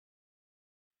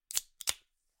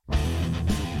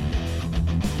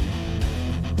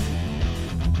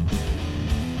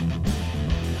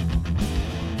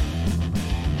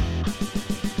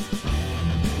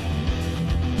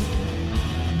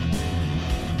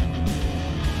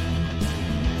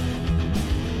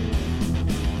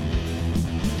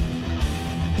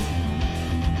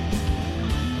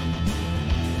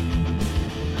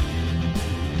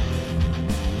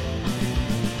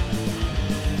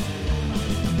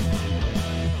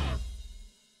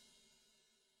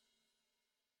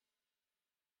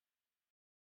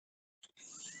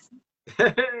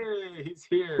Hey, he's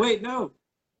here. Wait, no.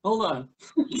 Hold on.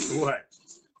 What?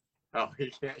 Oh, he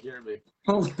can't hear me.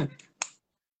 Hold on.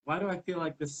 Why do I feel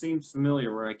like this seems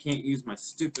familiar where I can't use my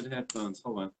stupid headphones?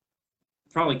 Hold on.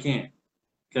 Probably can't.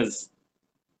 Because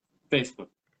Facebook.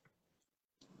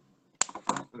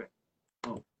 Okay.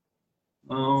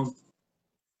 Oh.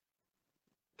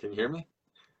 Can you hear me?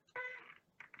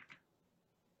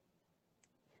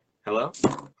 Hello?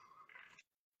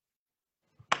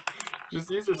 Just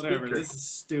use your Whatever. speaker. This is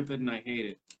stupid and I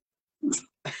hate it.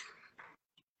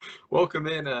 Welcome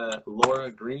in, Laura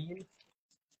Green.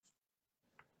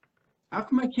 How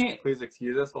come I can't? Please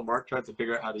excuse us while Mark tries to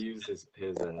figure out how to use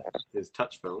his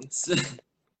touch phone.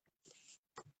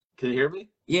 Can you hear me?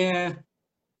 Yeah.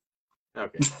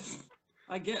 Okay.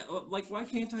 I get, like, why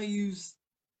can't I use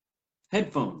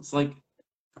headphones? Like,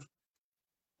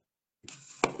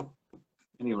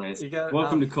 anyways,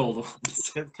 welcome to Cold Ones.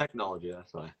 It's technology,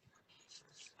 that's why.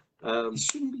 It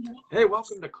shouldn't be. Hey,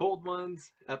 welcome to Cold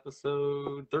Ones,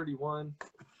 episode 31.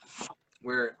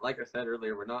 Where, like I said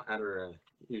earlier, we're not at our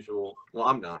usual, well,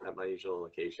 I'm not at my usual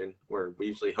location where we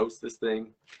usually host this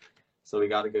thing. So we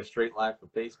got to go straight live from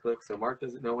Facebook. So Mark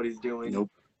doesn't know what he's doing. Nope.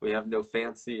 We have no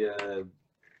fancy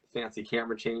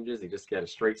camera changes. He just got a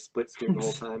straight split screen the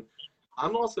whole time.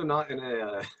 I'm also not in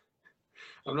a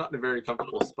very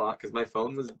comfortable spot because my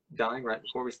phone was dying right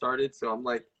before we started. So I'm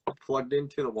like plugged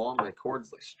into the wall and my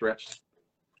cord's like stretched.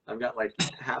 I've got like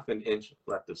half an inch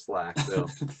left of slack. So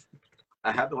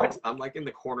I have to I'm like in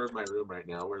the corner of my room right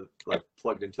now. We're like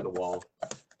plugged into the wall.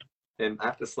 And I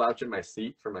have to slouch in my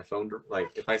seat for my phone. Like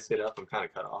if I sit up, I'm kind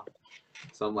of cut off.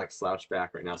 So I'm like slouched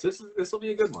back right now. So this will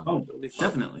be a good one. Oh,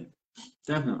 definitely.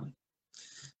 Definitely.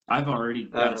 I've already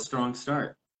got a strong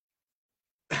start.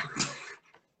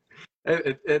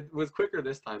 It was quicker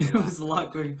this time. It was a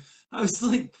lot quicker. I was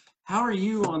like, how are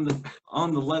you on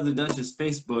the Leather Duchess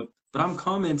Facebook, but I'm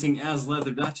commenting as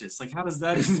Leather Duchess? Like, how does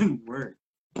that even work?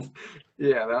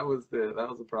 Yeah, that was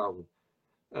the problem.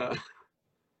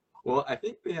 Well, I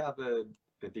think we have a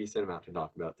decent amount to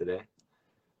talk about today.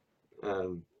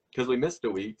 Because we missed a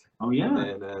week. Oh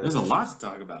yeah, there's a lot to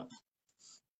talk about.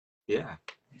 Yeah.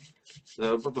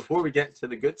 So, but before we get to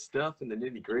the good stuff and the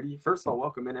nitty gritty, first of all,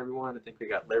 welcome in everyone. I think we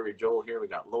got Larry Joel here. We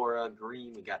got Laura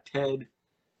Green. We got Ted.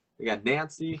 We got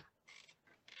Nancy.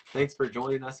 Thanks for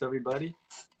joining us, everybody.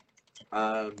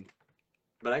 But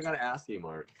I got to ask you,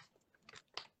 Mark,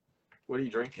 what are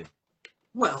you drinking?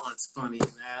 Well, it's funny you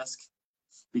ask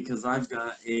because I've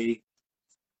got a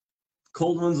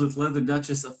Cold Ones with Leather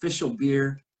Duchess official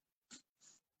beer.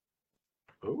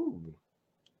 Ooh.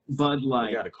 Bud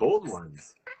Light. We got a Cold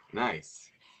Ones. Nice.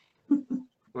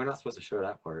 We're not supposed to show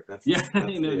that part. That's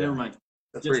never mind.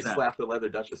 That's just where you slap the Leather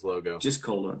Duchess logo. Just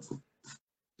Cold Ones.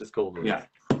 Just Cold Ones. Yeah.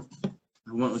 I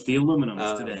went with the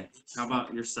aluminums today. How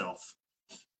about yourself?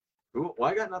 Ooh,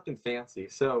 well, I got nothing fancy.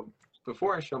 So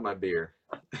before I show my beer,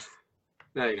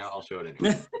 no, I'll show it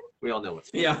anyway. We all know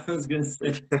what's going on. Yeah, I was gonna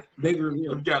say big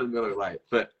reveal. We've got a Miller Lite,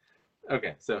 but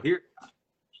okay. So here,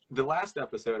 the last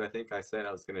episode, I think I said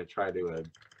I was gonna try to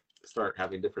start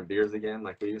having different beers again,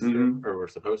 like we used to, or we're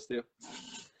supposed to.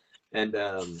 And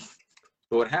but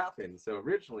what happened? So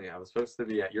originally, I was supposed to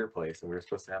be at your place, and we were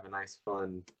supposed to have a nice,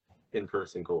 fun,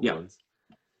 in-person Cold Ones.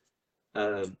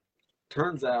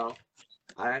 Turns out,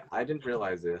 I didn't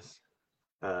realize this.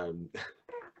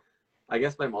 I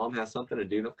guess my mom has something to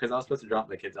do because I was supposed to drop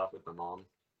my kids off with my mom,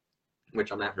 which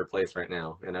I'm at her place right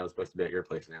now, and I was supposed to be at your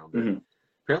place now. But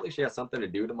apparently, she has something to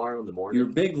do tomorrow in the morning. You're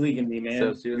big leaguing me,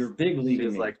 man. So You're big leaguing me. She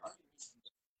was like,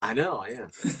 I know, I am.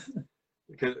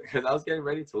 because I was getting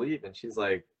ready to leave, and she's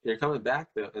like, "You're coming back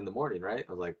in the morning, right?"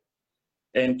 I was like,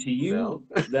 and to you, no.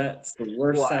 That's the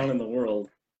worst sound in the world.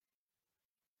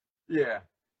 Yeah.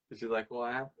 And she's like, "Well,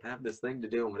 I have this thing to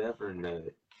do and whatever,"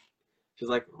 and she's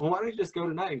like, "Well, why don't you just go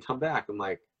tonight and come back?" I'm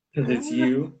like, "Because it's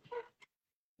you."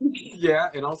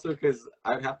 Yeah, and also because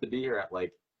I'd have to be here at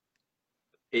like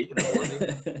 8 in the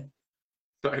morning.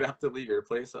 So I'd have to leave your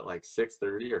place at like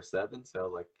 6:30 or 7. So I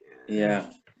was like, yeah.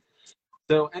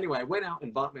 So anyway, I went out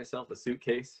and bought myself a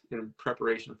suitcase in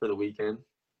preparation for the weekend.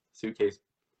 Suitcase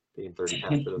being 30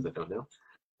 pounds for those that don't know.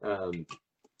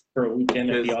 For a weekend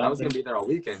at the office. I was going to be there all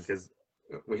weekend because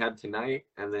we had tonight,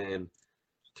 and then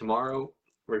tomorrow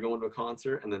we're going to a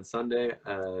concert, and then Sunday,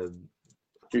 I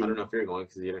don't know if you're going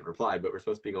because you didn't reply, but we're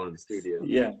supposed to be going to the studio.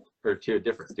 Yeah. Or to a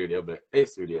different studio, but a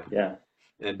studio. Yeah.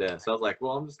 And so I was like,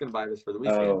 well, I'm just going to buy this for the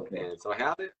weekend. Oh, okay. And so I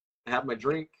have it. I have my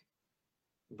drink,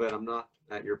 but I'm not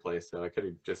at your place, so I could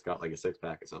have just got like a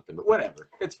 6-pack or something. But whatever,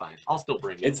 it's fine. I'll still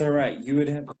bring it. It's all right. You would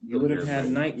have had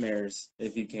nightmares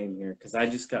if you came here because I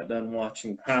just got done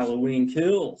watching Halloween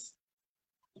Kills.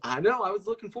 I know. I was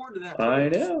looking forward to that. I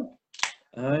know.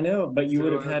 I know, but you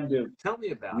would So have had to. tell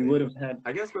me about You it. would have had.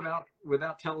 I guess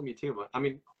without telling me too much. I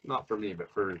mean, not for me, but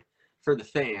for the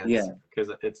fans, Yeah.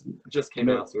 because it's just came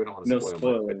No. out, so we don't want to No spoil much.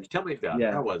 But spoilers. tell me about it.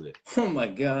 Yeah. How was it? Oh my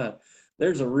God.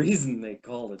 There's a reason they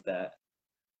called it that.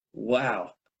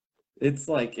 Wow. It's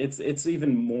like it's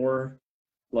even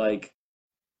like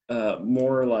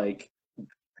more like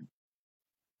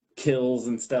kills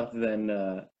and stuff than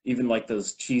even like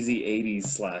those cheesy 80s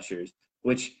slashers,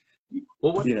 which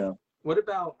Well, what you know, what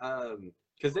about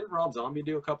because didn't Rob Zombie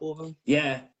do a couple of them?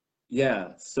 yeah.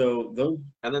 Yeah. So those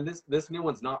And then this new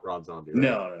one's not Rob Zombie, right?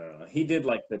 no. He did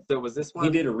like the So was this he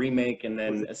one? did a remake and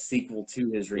Was then it? a sequel to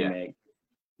his Yeah. remake,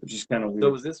 which is kind of So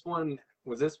weird. was this one?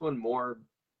 Was this one more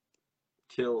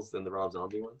kills than the Rob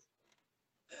Zombie ones?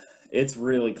 It's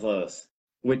really close,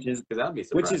 which is Because that'd be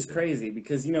which is surprising. crazy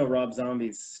because Rob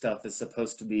Zombie's stuff is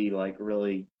supposed to be like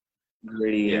really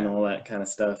gritty and Yeah. all that kind of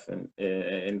stuff and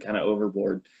kind of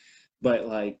overboard. But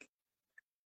like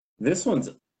this one's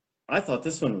I thought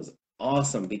this one was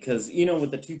awesome because with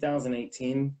the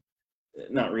 2018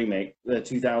 not remake, the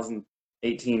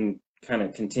 2018 kind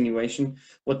of continuation,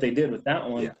 what they did with that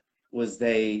one Yeah. was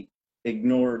they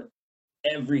ignored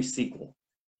every sequel,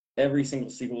 every single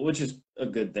sequel, which is a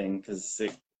good thing because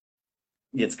it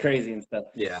gets crazy and stuff.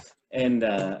 Yeah. And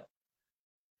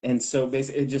so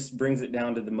basically, it just brings it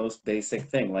down to the most basic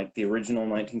thing. Like the original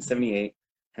 1978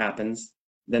 happens,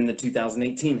 then the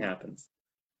 2018 happens,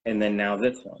 and then now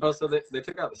this one. Oh, so they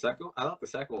took out the second one? I thought the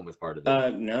second one was part of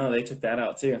it. No, they took that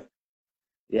out too.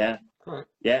 Yeah, All right.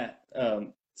 yeah.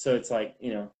 So it's like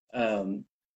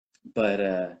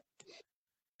but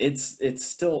it's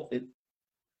still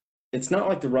it's not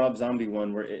like the Rob Zombie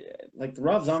one where like the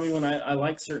Rob Zombie one, I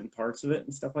like certain parts of it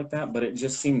and stuff like that, but it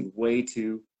just seemed way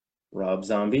too Rob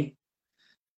Zombie.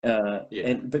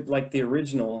 Yeah. But like the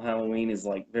original Halloween is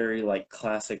like very like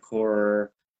classic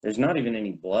horror. There's not even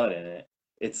any blood in it.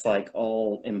 It's like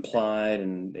all implied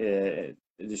and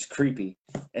just creepy.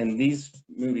 And these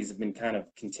movies have been kind of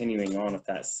continuing on with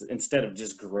that instead of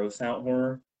just gross out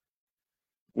horror,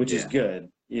 which is Yeah.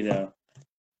 good,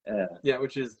 Yeah,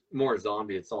 which is more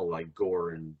zombie. It's all like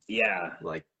gore and yeah,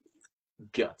 like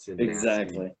guts and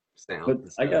exactly. nasty sound. But And I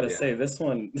stuff. gotta Yeah. say, this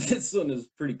one is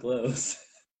pretty close.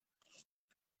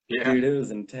 Yeah. Dude, it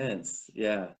was intense.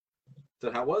 Yeah. So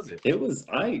how was it?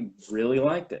 I really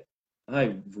liked it.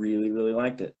 I really, really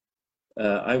liked it.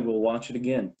 I will watch it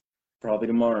again, probably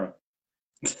tomorrow.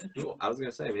 Cool. I was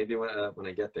gonna say maybe when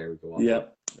I get there we can watch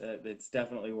Yep. It's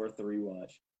definitely worth the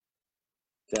rewatch.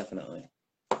 Definitely.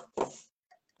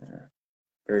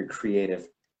 Very creative.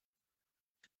 it.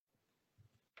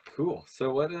 Cool.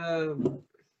 So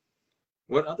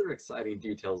what other exciting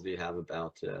details do you have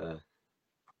about the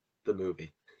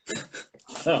movie?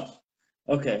 Oh,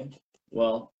 okay.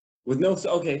 Well,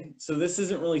 okay, so this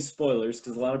isn't really spoilers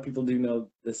because a lot of people do know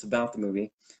this about the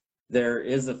movie. There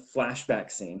is a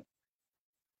flashback scene.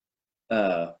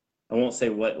 I won't say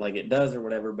what like it does or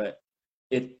whatever, but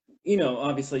it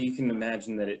obviously you can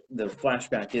imagine that the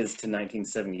flashback is to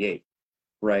 1978,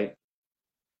 right?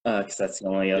 Because that's the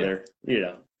only other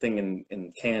thing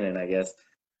in canon, I guess.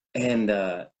 And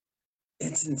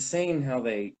it's insane how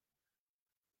they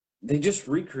just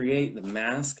recreate the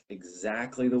mask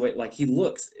exactly the way like he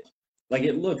looks, like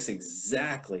it looks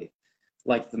exactly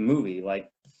like the movie,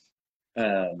 like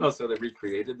Oh, so they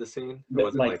recreated the scene? Or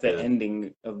was it like like the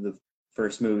ending of the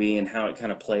first movie and how it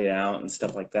kind of played out and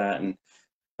stuff like that. And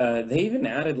they even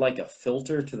added like a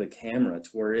filter to the camera to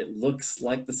where it looks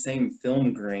like the same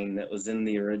film grain that was in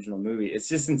the original movie. It's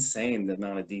just insane the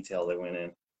amount of detail they went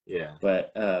in. Yeah.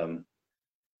 But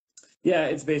yeah,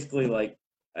 it's basically like,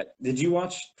 did you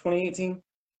watch 2018?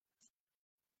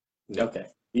 No. Okay,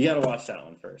 you got to watch that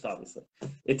one first. Obviously,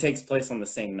 it takes place on the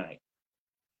same night.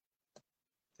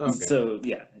 Okay. So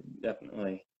yeah,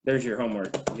 definitely. There's your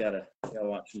homework. You gotta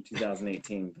watch in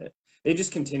 2018, but it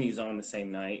just continues on the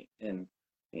same night, and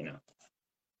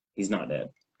he's not dead.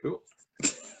 Cool.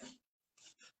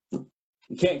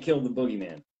 You can't kill the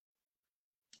boogeyman.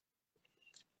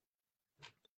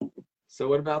 So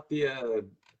what about the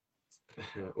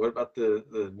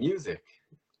music?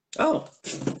 Oh,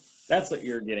 that's what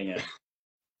you're getting at.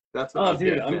 That's what I Oh, was dude,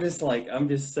 getting at. I'm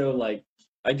just so like,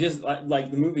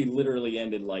 like the movie literally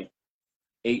ended like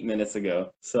 8 minutes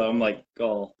ago, so I'm like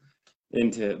all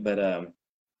into it. But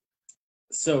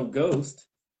so Ghost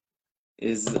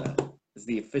is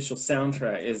the official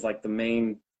soundtrack, is like the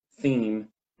main theme,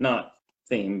 not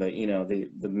theme, but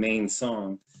the main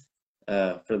song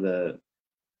for the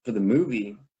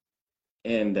movie.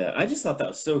 And I just thought that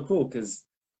was so cool because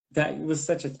that was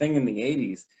such a thing in the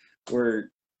 80s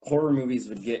where horror movies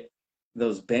would get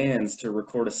those bands to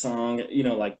record a song, you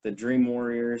know, like the Dream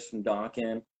Warriors from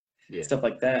Dokken, Yeah. stuff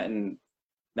like that. And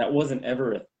that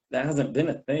hasn't been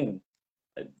a thing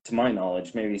to my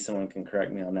knowledge. Maybe someone can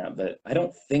correct me on that, but I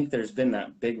don't think there's been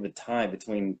that big of a tie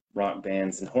between rock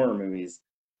bands and horror movies,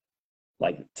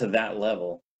 like to that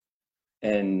level.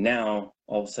 And now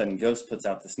all of a sudden Ghost puts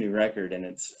out this new record and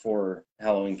it's for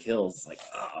Halloween Kills. It's like,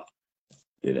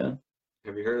 you know.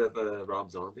 Have you heard of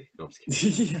Rob Zombie? No, I'm just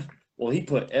kidding. Yeah. Well, he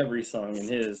put every song in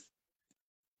his.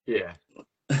 Yeah.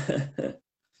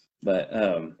 But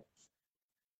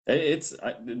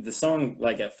the song,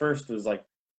 like, at first was like,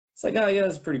 it's like, oh yeah,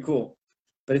 that's pretty cool,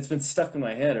 but it's been stuck in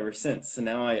my head ever since. So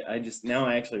now I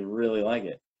actually really like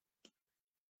it.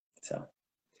 So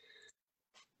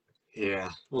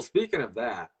yeah. Well, speaking of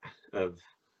that, of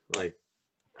like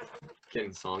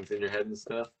getting songs in your head and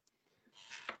stuff,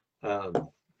 I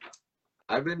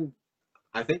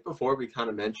think before we kind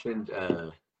of mentioned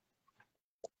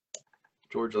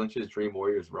George Lynch's Dream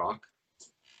Warriors Rock.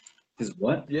 Is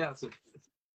what? Yeah.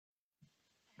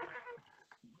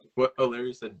 What? Oh,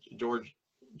 Larry said George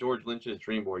Lynch's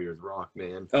Dream Warriors Rock,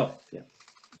 man. Oh, yeah.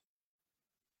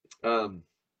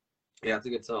 Yeah, it's a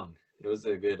good song. It was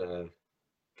a good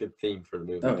theme for the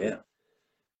movie. Oh, yeah.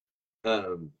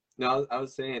 No, I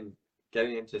was saying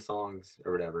getting into songs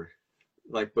or whatever.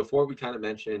 Like before, we kind of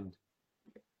mentioned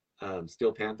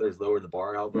Steel Panther's "Lower the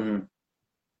Bar" album.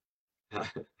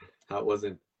 Mm-hmm. How it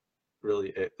wasn't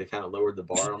really. They kind of lowered the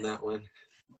bar on that one.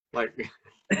 Like,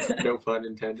 no pun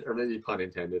intended, or maybe pun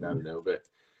intended. I don't know, but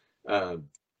no,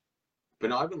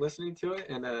 I've been listening to it,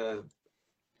 and I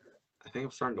think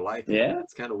I'm starting to like it. Yeah?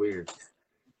 It's kind of weird.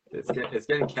 It's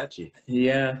getting catchy.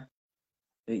 Yeah.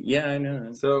 Yeah, I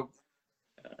know. So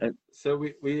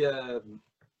we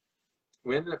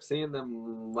ended up seeing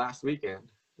them last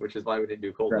weekend, which is why we didn't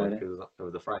do Cold One, because it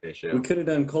was a Friday show. We could have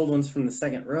done Cold Ones from the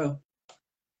second row.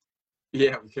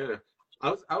 Yeah, we could have.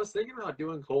 I was thinking about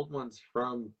doing Cold Ones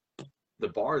from the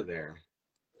bar there,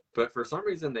 but for some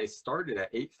reason they started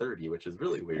at 8:30, which is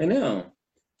really weird. I know.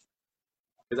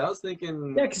 Because I was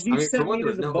thinking, yeah, because you sent me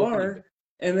to the bar,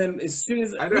 and then as soon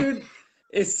as I could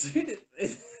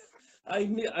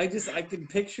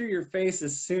picture your face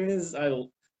as soon as I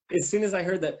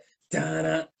heard that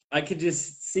da-da, I could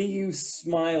just see you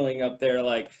smiling up there,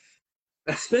 like,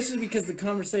 especially because the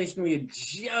conversation we had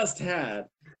just had.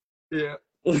 Yeah.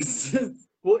 Was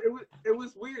well, it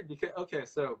was weird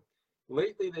because so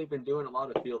lately they've been doing a lot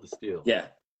of Field of Steel. Yeah.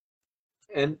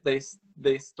 And they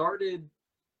started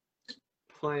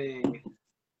playing.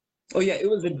 Oh yeah, it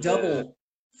was a double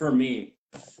for me.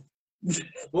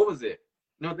 What was it?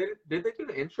 No, did they do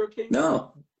the intro tape?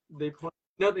 No. They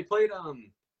played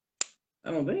I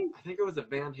don't think. I think it was a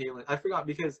Van Halen. I forgot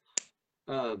because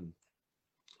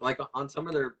like on some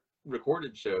of their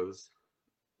recorded shows,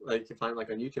 like you find like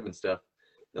on YouTube and stuff,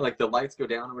 like the lights go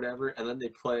down or whatever, and then they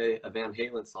play a Van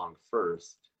Halen song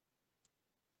first,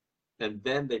 and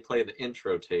then they play the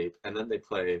intro tape, and then they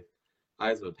play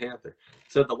Eyes of a Panther.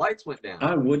 So the lights went down.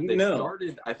 I wouldn't know.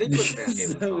 Started, I think it was a Van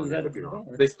Halen song. I could be wrong.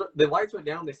 The lights went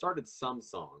down. They started some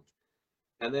song,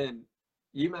 and then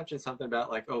you mentioned something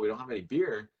about like, oh, we don't have any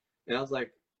beer, and I was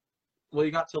like, well,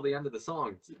 you got till the end of the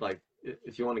song, like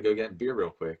if you want to go get beer real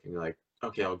quick, and you're like,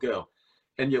 okay, I'll go.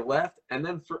 And you left, and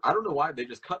then I don't know why they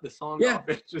just cut the song off.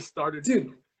 It just started,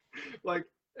 dude. Like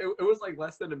it was like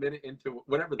less than a minute into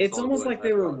whatever. It's almost like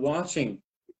they were watching.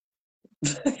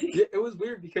 Yeah, it was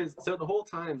weird because so the whole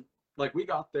time, like we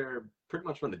got there pretty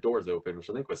much when the doors opened, which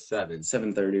I think was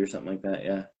 7:30 or something like that.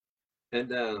 Yeah. And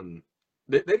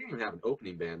they didn't even have an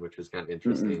opening band, which was kind of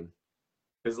interesting.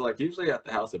 Because like usually at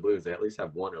the House of Blues, they at least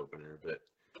have one opener. But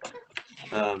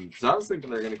so I was thinking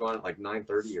they're gonna go on at like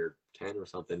 9:30 or 10 or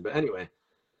something. But anyway.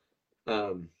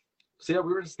 So yeah,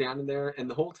 we were just standing there, and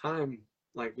the whole time,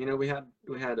 like, you know, we had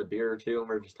a beer or two, and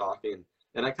we were just talking,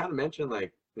 and I kind of mentioned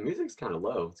like the music's kind of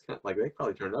low. It's kind of like they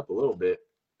probably turned it up a little bit,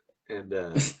 and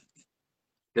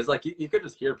because like you could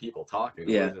just hear people talking.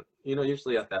 Yeah. You know,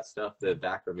 usually at that stuff, the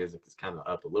background music is kind of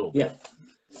up a little bit.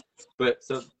 Yeah. But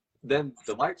so then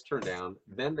the lights turn down,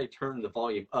 then they turn the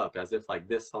volume up as if like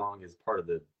this song is part of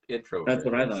the intro. That's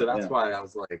what I thought. So that's why I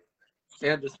was like.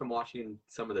 And just from watching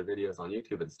some of their videos on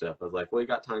YouTube and stuff, I was like, well, you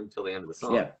got time till the end of the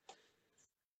song. Yeah.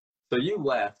 So you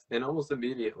left, and almost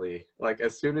immediately, like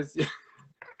as soon as you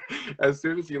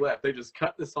left, they just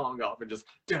cut the song off and just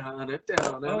down it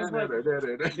down. I was like,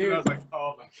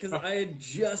 oh my God. Because I had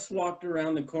just walked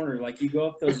around the corner, like you go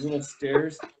up those little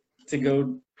stairs to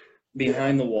go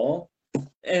behind the wall,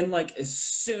 and like as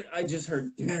soon I just heard,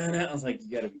 I was like,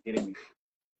 you gotta be kidding me.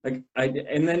 Like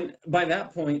and then by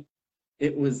that point,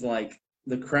 it was like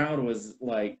the crowd was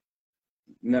like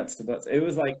nuts to butts. It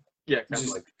was like Yeah, kind of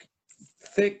just like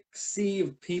thick sea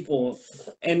of people.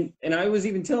 And I was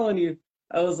even telling you,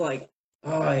 I was like,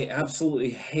 oh, I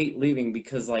absolutely hate leaving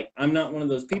because like I'm not one of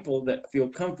those people that feel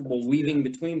comfortable weaving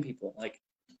between people. Like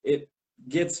it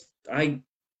gets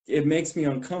it makes me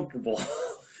uncomfortable.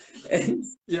 And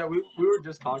yeah, we were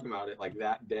just talking about it like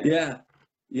that day. yeah,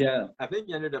 yeah. I think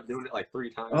you ended up doing it like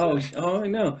 3 times. Oh, I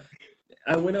know.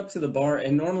 I went up to the bar,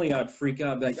 and normally I'd freak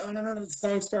out, be like, "Oh no, the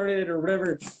song started" or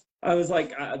whatever. I was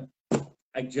like,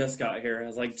 I just got here. I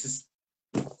was like, just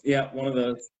yeah, one of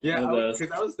those, Yeah, one of those.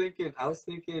 because I was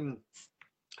thinking,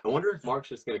 I wonder if Mark's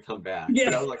just gonna come back. But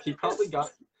Yeah. I was like, he probably got,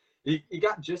 he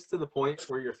got just to the point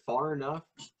where you're far enough,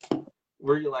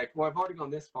 where you're like, well, I've already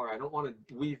gone this far. I don't want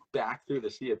to weave back through the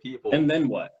sea of people And then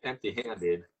what?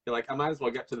 empty-handed. You're like, I might as well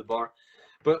get to the bar.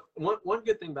 But one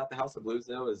good thing about the House of Blues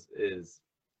though is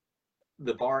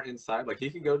the bar inside. Like, you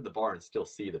can go to the bar and still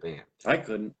see the band, I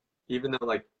couldn't. even though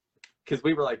like, because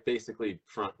we were like basically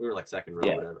front, we were like second row,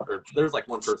 Yeah. or whatever. Or there was like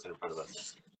one person in front of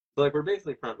us. So like we're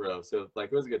basically front row, so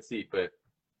like it was a good seat, but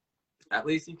at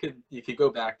least you could go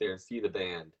back there and see the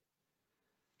band.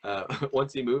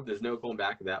 Once you move, there's no going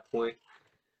back at that point.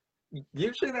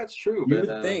 Usually that's true, You but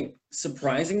would think.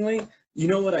 Surprisingly, you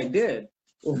know what I did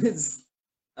was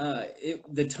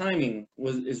the timing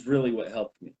is really what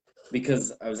helped me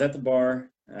because I was at the bar.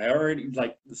 I already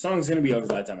like the song's gonna be over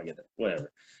by the time I get there.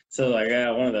 Whatever. So like, yeah,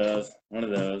 one of those,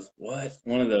 what?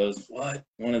 One of those, what?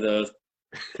 One of those.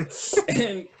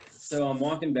 And so I'm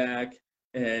walking back,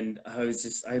 and I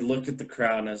looked at the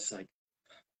crowd, and I was like,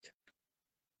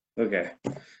 okay.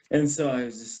 And so I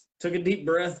just took a deep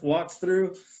breath, walked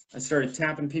through. I started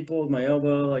tapping people with my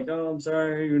elbow, like, oh, I'm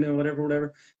sorry, whatever,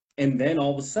 whatever. And then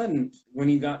all of a sudden, when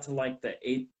you got to like the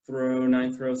 8th row,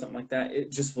 9th row, something like that,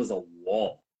 it just was a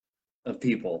wall of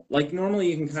people. Like normally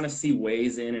you can kind of see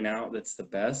ways in and out. That's the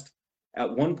best. At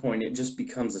one point, it just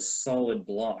becomes a solid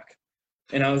block.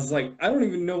 And I was like, I don't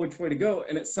even know which way to go.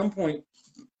 And at some point,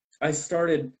 I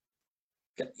started,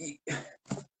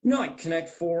 like Connect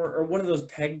Four or one of those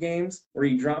peg games where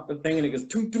you drop the thing and it goes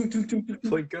toom, toom, toom, toom, toom,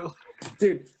 toom. Plinko.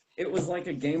 Dude, it was like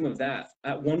a game of that.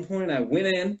 At one point, I went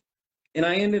in and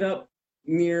I ended up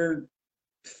near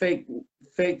fake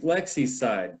Lexi's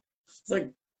side. It's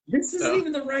like, this isn't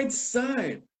even the right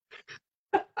side.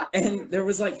 And there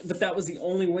was like, but that was the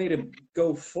only way to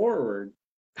go forward.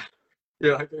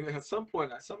 Yeah, like at some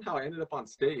point, somehow I ended up on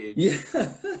stage. Yeah,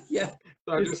 yeah.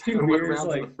 So I It's just two went beers, around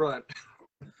like- to the front.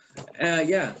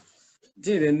 Yeah,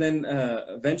 dude. And then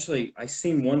eventually, I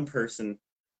seen one person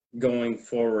going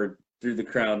forward through the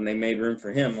crowd, and they made room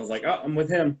for him. I was like, oh, I'm with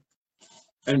him,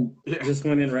 and Yeah. just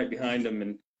went in right behind him.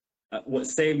 And what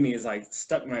saved me is I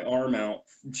stuck my arm out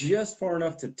just far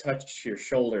enough to touch your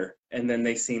shoulder, and then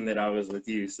they seen that I was with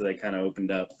you, so they kind of opened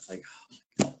up. It's like,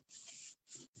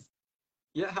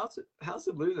 Yeah, House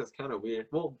of Blues is kind of weird.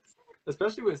 Well,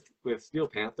 especially with Steel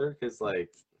Panther, because like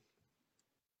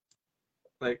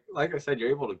I said, you're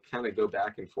able to kind of go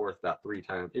back and forth about 3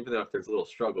 times, even though if there's a little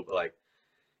struggle. But like,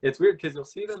 it's weird because you'll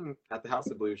see them at the House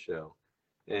of Blues show,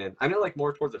 and I know like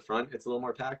more towards the front, it's a little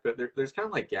more packed, but there's kind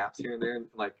of like gaps here and there. And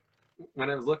like when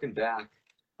I was looking back,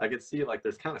 I could see like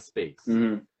there's kind of space,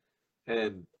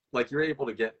 and like you're able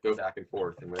to go back and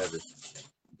forth and whatever.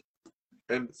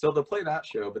 And so they'll play that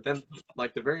show, but then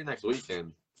like the very next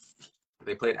weekend,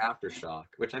 they played Aftershock,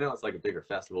 which I know it's like a bigger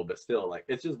festival, but still, like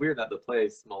it's just weird that they'll play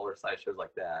smaller size shows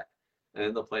like that, and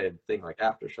then they'll play a thing like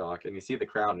Aftershock, and you see the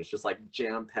crowd, and it's just like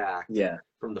jam packed, yeah,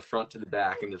 from the front to the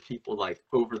back, and there's people like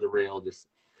over the rail, just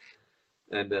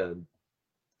and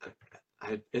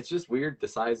it's just weird the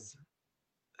size,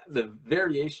 the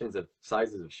variations of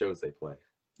sizes of shows they play.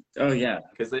 oh yeah,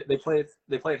 Because they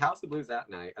played House of Blues that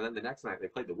night, and then the next night they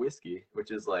played the Whiskey, which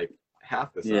is like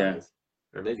half the size,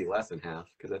 Yeah. or maybe less than half.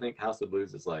 Because I think House of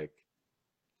Blues is like,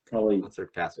 probably what's their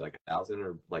capacity, like 1,000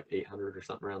 or like 800 or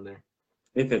something around there.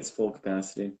 if it's full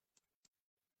capacity,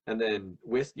 And then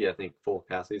Whiskey, I think full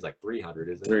capacity is like 300,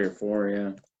 isn't 3 it? or 4,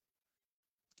 yeah,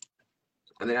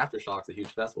 And then Aftershock's a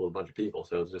huge festival with a bunch of people,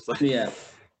 so it's just like yeah.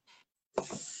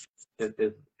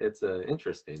 it's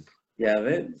interesting. Yeah,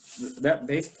 that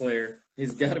bass player,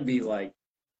 he's got to be like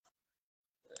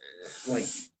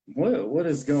what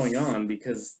is going on?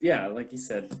 Because yeah, like you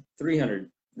said, 300,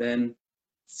 then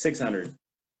 600,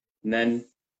 and then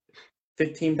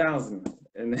 15,000,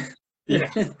 and then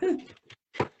Yeah.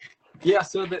 Yeah,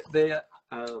 so they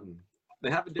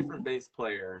have a different bass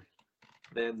player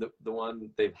than the one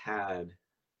they've had.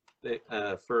 They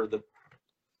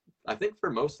I think for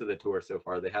most of the tour so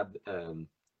far, they had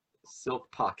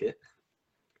Silk Pocket.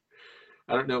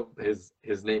 I don't know his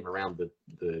name around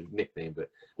the nickname, but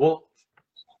well,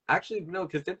 Actually, no,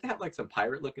 because didn't they have like some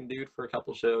pirate looking dude for a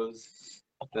couple shows?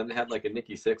 Then they had like a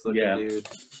Nikki Sixx looking Yeah. dude.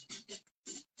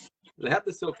 They had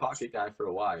the Silk Pocket guy for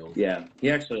a while. Yeah,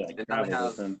 he actually like And now they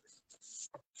traveled with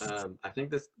have, him. I think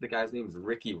the guy's name is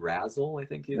Ricky Razzle. I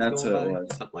think he's That's going what it by was.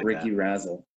 something like Ricky that.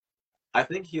 Razzle. I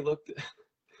think he looked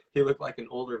like an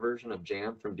older version of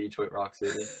Jam from Detroit Rock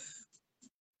City.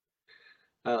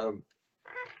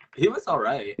 He was all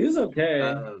right. He was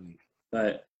okay,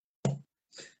 but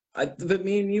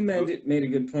me and you made a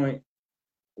good point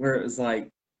where it was like,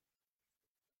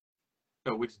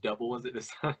 oh, which double was it this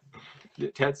time?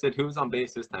 Ted said, "Who was on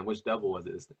base this time? Which double was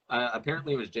it this time?"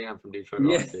 Apparently, it was Jam from Detroit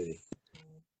Rock City.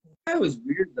 That was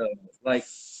weird though. Like,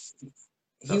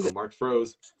 Mark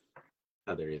froze.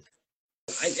 Oh, there he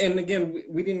is. And again,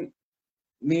 we didn't.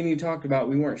 Me and you talked about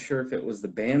we weren't sure if it was the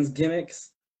band's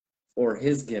gimmicks or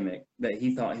his gimmick that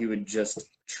he thought he would just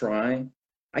try.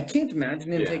 I can't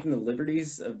imagine him taking the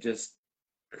liberties of just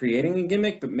creating a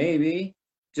gimmick, but maybe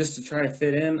just to try to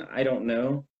fit in. I don't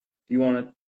know. Do you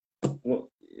want to? What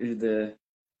the?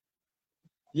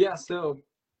 Yeah. So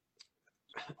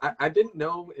I didn't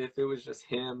know if it was just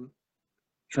him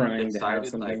trying to have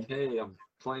something. Like, hey, I'm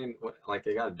playing. Like,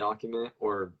 I got a document,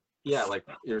 or yeah, like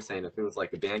you're saying, if it was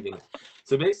like a band gimmick.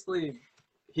 So basically,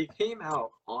 he came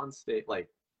out on stage, like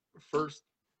first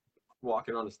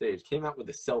walking on the stage, came out with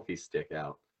a selfie stick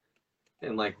out,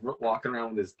 and like walking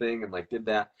around with his thing, and like did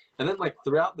that, and then like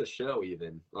throughout the show,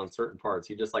 even on certain parts,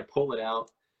 he just like pull it out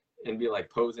and be like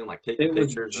posing, like taking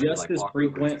pictures. It was just as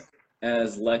frequent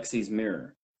as Lexi's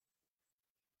mirror.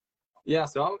 Yeah,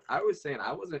 so I was saying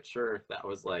I wasn't sure if that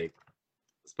was like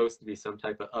supposed to be some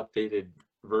type of updated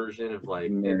version of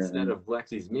like instead of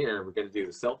Lexi's mirror, we're gonna do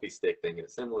the selfie stick thing, and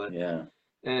it's similar. Yeah.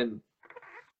 And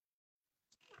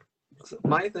so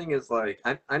my thing is like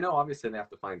I know obviously they have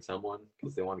to find someone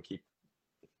because they want to keep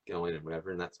going and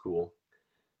whatever, and that's cool.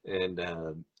 And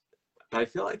I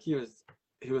feel like he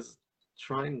was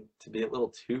trying to be a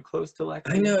little too close to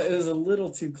Lexi. I know it was a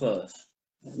little too close,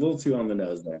 a little too on the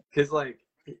nose there. Because like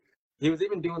he was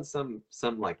even doing some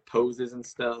like poses and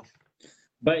stuff.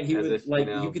 But he was like,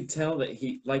 you could tell that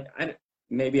he like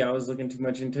maybe I was looking too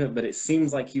much into it, but it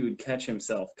seems like he would catch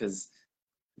himself because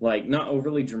like not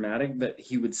overly dramatic, but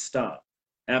he would stop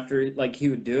after like he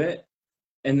would do it,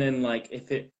 and then like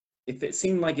if it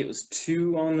seemed like it was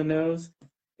too on the nose,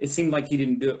 it seemed like he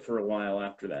didn't do it for a while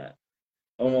after that.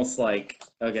 Almost like,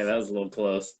 okay, that was a little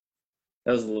close.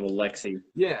 That was a little Lexi.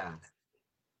 Yeah.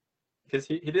 Because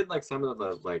he did like some of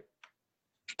the like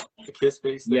the kiss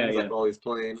face things like while he's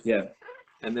playing. Yeah.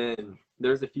 And then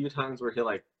there's a few times where he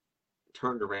like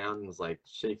turned around and was like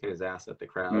shaking his ass at the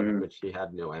crowd, which he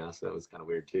had no ass. So that was kind of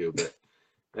weird too. But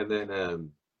and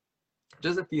then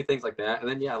just a few things like that. And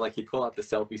then like he'd pull out the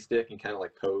selfie stick and kind of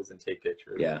like pose and take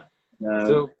pictures. Yeah.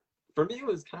 So for me, it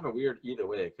was kind of weird either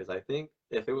way, because I think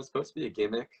if it was supposed to be a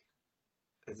gimmick,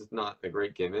 it's not a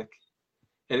great gimmick.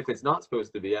 And if it's not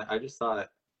supposed to be, I just thought,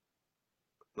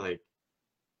 like,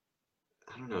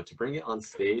 I don't know, to bring it on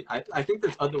stage, I think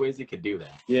there's other ways you could do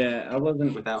that. Yeah, I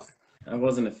wasn't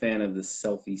a fan of the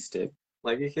selfie stick.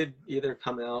 Like, it could either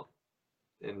come out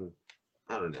and,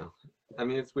 I don't know. I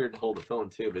mean, it's weird to hold a phone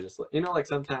too, but just, like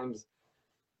sometimes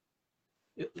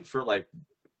for like,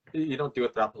 you don't do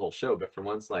it throughout the whole show, but for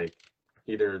once, like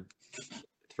either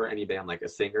for any band, like a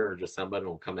singer or just somebody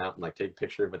will come out and like take a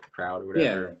picture with the crowd or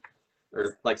whatever,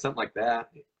 or like something like that.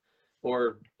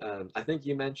 Or I think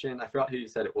you mentioned, I forgot who you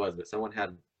said it was, but someone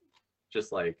had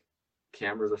just like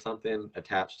cameras or something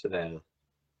attached to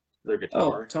their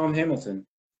guitar. Oh, Tom Hamilton.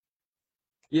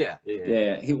 Yeah. He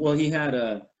had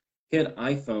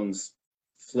iPhones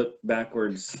flipped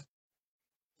backwards,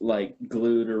 like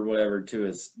glued or whatever to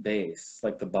his bass,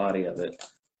 like the body of it.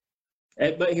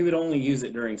 But he would only use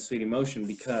it during Sweet Emotion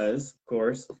because, of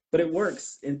course, but it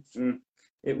works.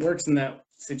 It works in that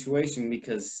situation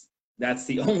because that's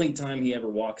the only time he ever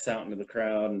walks out into the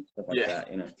crowd and stuff like that,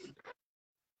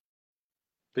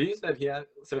 But you said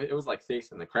so it was like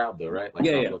facing the crowd though, right? Like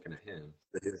not looking at him,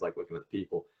 but he was like looking at the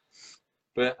people.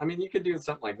 But I mean, you could do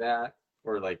something like that,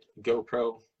 or like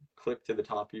GoPro clip to the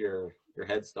top of your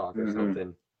headstock or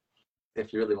something,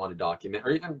 if you really want to document,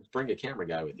 or even bring a camera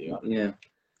guy with you.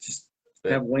 Just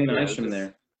have Wayne Isham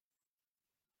there.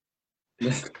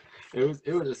 It was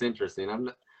just interesting.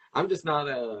 I'm just not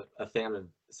a fan of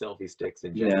selfie sticks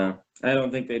in general. Yeah, I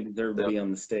don't think they deserve to be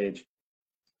on the stage.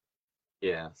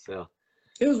 Yeah, so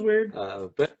it was weird,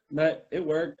 but it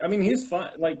worked. I mean, he's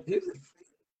fine. Like, he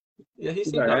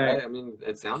seemed alright. I mean,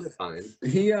 it sounded fine.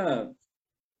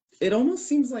 It almost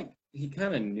seems like he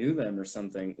kind of knew them or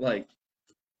something. Like,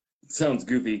 it sounds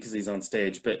goofy because he's on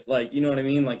stage, but like, you know what I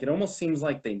mean? Like, it almost seems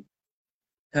like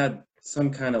had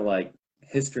some kind of like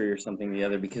history or something the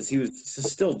other, because he was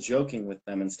still joking with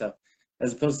them and stuff,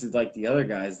 as opposed to like the other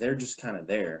guys, they're just kind of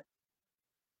there.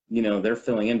 They're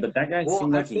filling in, but that guy Well,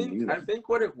 seemed I like he think knew I them. think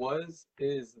what it was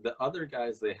is the other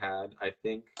guys they had, I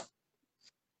think,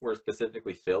 were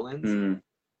specifically fill-ins. Mm.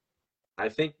 I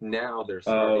think now they're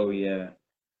Oh starting yeah,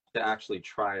 to actually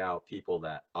try out people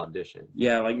that audition.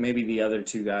 yeah. Like maybe the other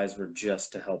two guys were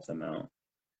just to help them out.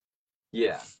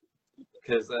 Yeah,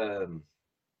 because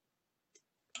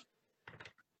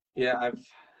yeah,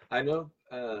 I know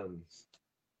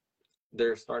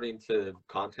they're starting to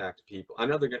contact people. I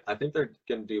know I think they're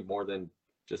gonna do more than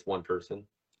just one person,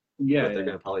 Yeah, but they're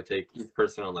gonna probably take each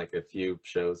person on like a few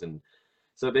shows, and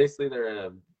so basically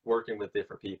they're working with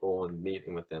different people and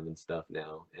meeting with them and stuff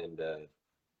now. And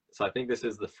so I think this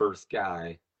is the first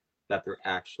guy that they're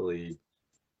actually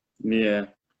yeah.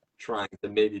 trying to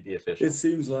maybe be official. It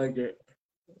seems like it.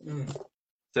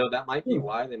 So that might be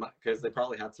why they might, because they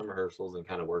probably had some rehearsals and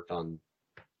kind of worked on,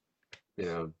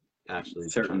 actually trying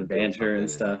Certain to build banter and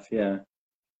something. stuff. Yeah.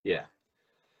 Yeah.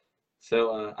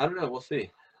 So I don't know. We'll see.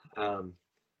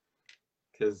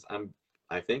 Because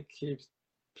I think he's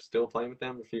still playing with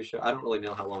them a few shows. I don't really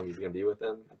know how long he's going to be with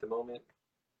them at the moment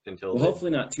until Well, they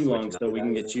hopefully not too switch long, so another we guy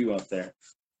can in. get you up there.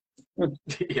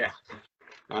 Yeah.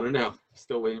 I don't know.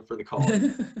 Still waiting for the call.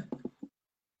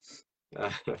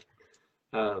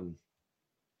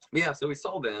 Yeah, so we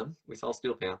saw them. We saw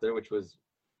Steel Panther, which was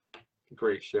a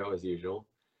great show as usual.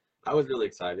 I was really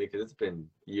excited because it's been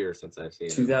years since I've seen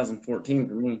them. 2014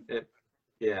 for me.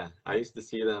 Yeah, I used to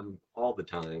see them all the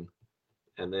time,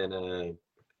 and then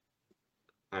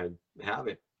they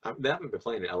haven't been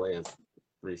playing in LA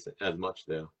as much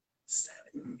though.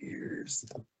 7 years.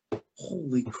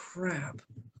 Holy crap.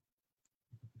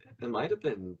 It might have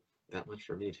been that much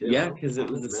for me too. Yeah, because I it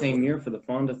was don't the know. same year for the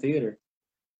Fonda Theater.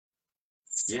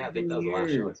 Yeah, I think that was the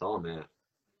last show I saw them at.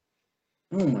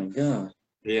 Oh my god.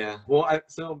 Yeah, well,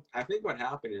 I think what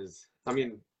happened is, I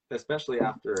mean, especially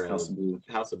after House of Blues.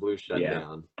 House of Blues shut Yeah.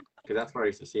 down, because that's where I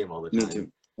used to see them all the Me time.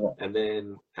 too. Yeah. And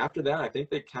then after that, I think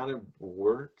they kind of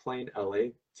weren't playing LA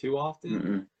too often.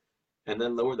 Mm-mm. And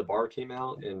then Lower the Bar came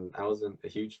out, and I wasn't a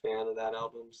huge fan of that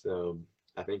album, so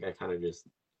I think I kind of just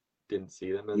didn't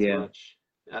see them as much.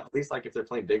 At least like if they're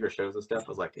playing bigger shows and stuff, I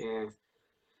was like, eh.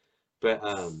 But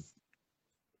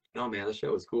no man, the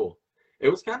show was cool. It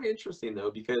was kind of interesting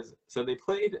though, because so they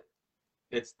played.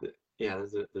 There's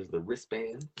the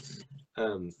wristband.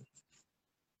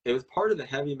 It was part of the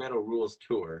Heavy Metal Rules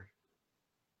tour,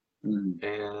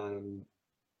 and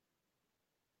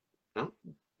they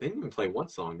didn't even play one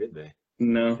song, did they?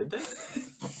 No. Did they?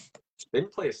 They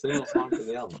didn't play a single song from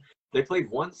the album. They played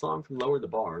one song from Lower the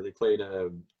Bar. They played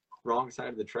Wrong Side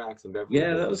of the Tracks and Beverly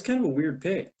Hills. That was kind of a weird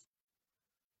pick.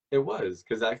 It was,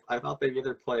 because I thought they'd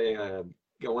either play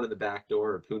Going to the Back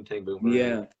Door or Poontang Boomerang.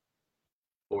 Yeah.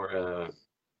 Or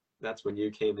That's When You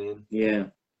Came In. Yeah.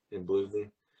 And Blew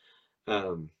Me.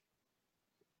 But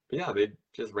yeah, they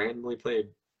just randomly played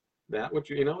that,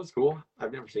 which was cool.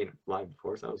 I've never seen it live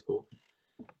before, so that was cool.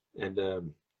 And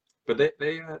but they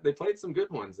played some good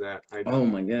ones that I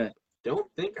my god, don't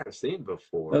think I've seen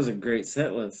before. That was a great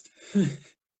set list.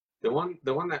 The one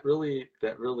that really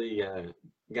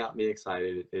got me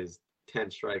excited is 10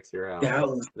 Strikes You're Out. That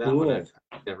was that cool. one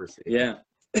I've never seen. Yeah.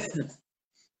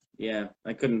 Yeah,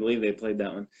 I couldn't believe they played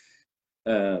that one.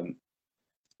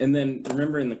 And then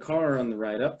remember in the car on the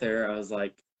ride up there, I was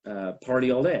like,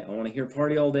 Party All Day. I want to hear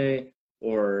Party All Day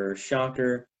or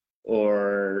Shocker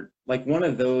or like one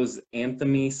of those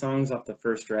anthem-y songs off the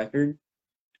first record.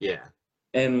 Yeah.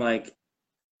 And like,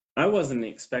 I wasn't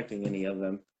expecting any of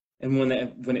them. And when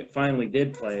it finally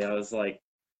did play, I was like,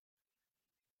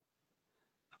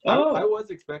 oh. I was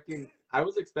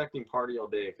expecting Party All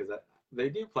Day because they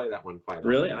do play that one quite a lot.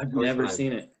 Really? I've never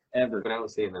seen it ever. When I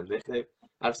was seeing them,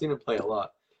 I've seen them play a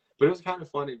lot. But it was kind of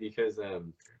funny because a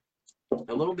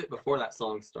little bit before that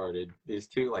song started, these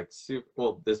two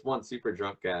this one super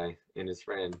drunk guy and his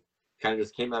friend kind of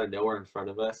just came out of nowhere in front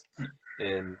of us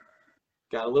and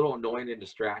got a little annoying and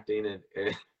distracting,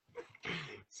 and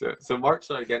so Mark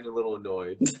started getting a little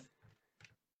annoyed,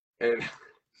 and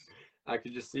I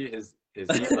could just see his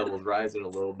heat levels rising a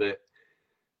little bit.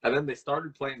 And then they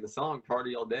started playing the song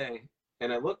Party All Day,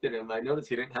 and I looked at him and I noticed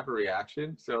he didn't have a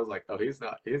reaction, so I was like, oh, he's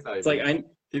not It's even,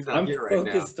 he's not I'm here right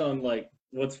now. focused on like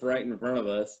what's right in front of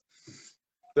us.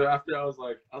 So after I was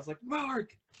like,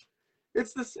 Mark,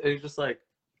 it's this, and he's just like,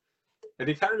 and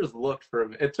he kind of just looked for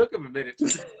him. It took him a minute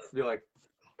to be like,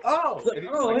 oh, and he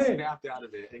just hey. snapped out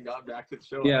of it and got back to the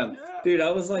show. Yeah. Like, yeah. Dude,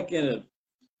 I was like in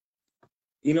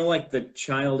like the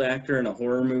child actor in a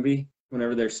horror movie,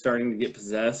 whenever they're starting to get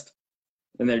possessed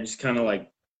and they're just kind of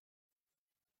like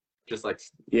just like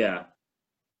Yeah.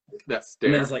 that And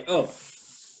stare. then it's like, oh,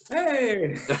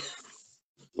 hey.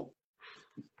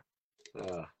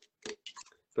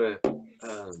 But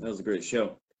That was a great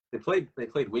show. they played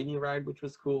Weenie Ride, which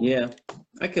was cool. Yeah,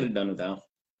 I could have done without.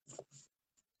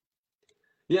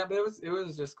 Yeah, but it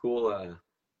was just cool.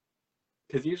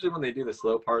 Because usually when they do the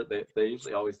slow part, they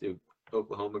usually always do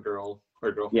Oklahoma Girl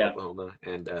or Girl from Yeah. Oklahoma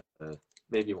and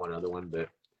maybe one other one, but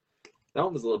that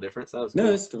one was a little different. So that was No,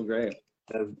 cool. it's still great.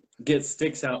 Um, Get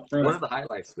sticks out front. One of the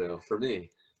highlights though for me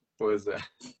was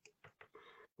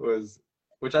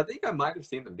which I think I might have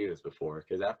seen them do this before,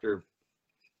 because after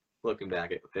looking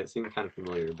back, it seemed kind of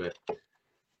familiar, but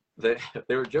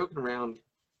they were joking around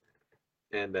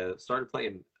and started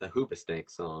playing a Hoobastank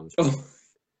song. Oh,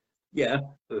 yeah.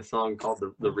 The song called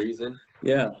the Reason.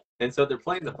 Yeah. And so they're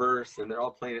playing the verse and they're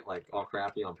all playing it like all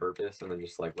crappy on purpose, and they're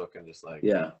just like looking just like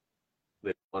Yeah.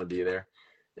 they want to be there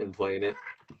and playing it.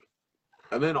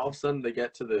 And then all of a sudden they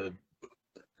get to the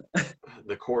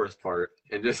chorus part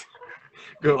and just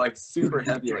go like super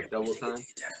heavy, like double time.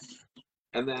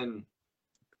 And then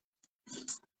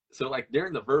so like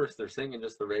during the verse they're singing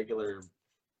just the regular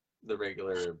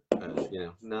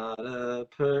not a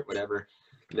whatever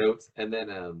notes, and then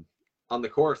on the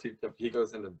chorus he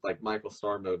goes into like Michael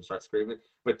Starr mode and starts screaming,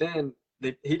 but then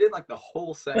he did like the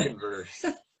whole second verse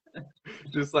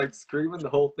just like screaming the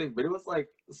whole thing, but it was like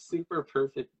super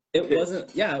perfect. It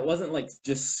wasn't like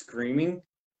just screaming.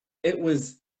 It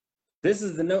was, this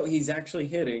is the note he's actually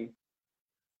hitting.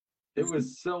 It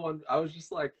was so I was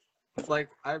just like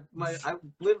I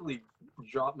literally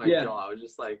dropped my Yeah. jaw. I was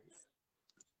just like,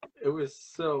 it was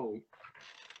so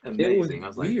It amazing. was I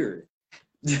was weird.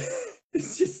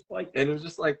 It's just like, and it was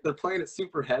just like they're playing it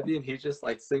super heavy and he's just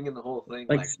like singing the whole thing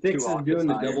like like Sticks 2 is octaves doing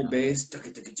the higher. double bass.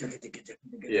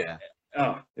 Yeah.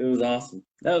 Oh, it was awesome.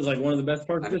 That was like one of the best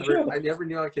parts of the show. I never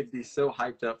knew I could be so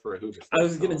hyped up for a Hoobastank I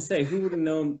was gonna song. say, who would have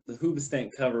known the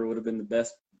Hoobastank cover would have been the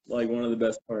best, like one of the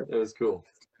best parts. It was cool.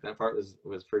 That part was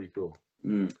pretty cool.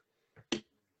 Mm.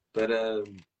 But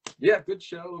yeah, good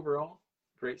show overall.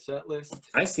 Great set list.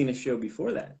 I seen a show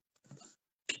before that.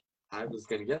 I was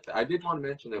gonna get that. I did want to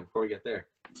mention that before we get there.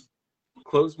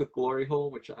 Closed with Glory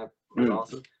Hole, which was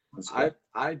awesome.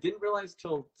 I didn't realize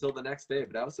till the next day,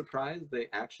 but I was surprised they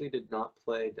actually did not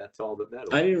play That's All But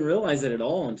Metal. I didn't realize it at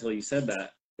all until you said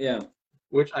that. Yeah.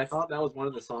 Which I thought that was one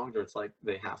of the songs where it's like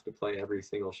they have to play every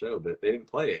single show, but they didn't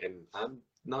play it, and I'm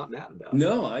not mad about it.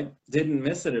 No, I didn't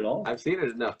miss it at all. I've seen it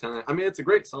enough times. I mean, it's a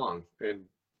great song, and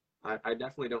I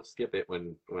definitely don't skip it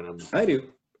when I'm I do.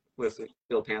 listening to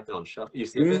Steel Panther on shuffle. You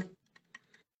skip it?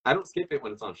 I don't skip it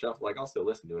when it's on shuffle. Like, I'll still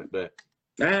listen to it, but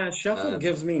Shuffle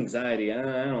gives me anxiety.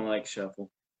 I don't like shuffle.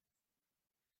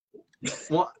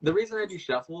 well, the reason I do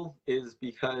shuffle is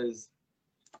because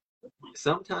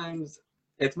sometimes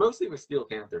it's mostly with Steel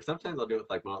Panther. Sometimes I'll do it with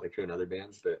like Motley Crue and other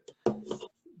bands, but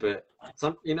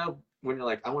some, when you're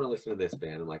like, I want to listen to this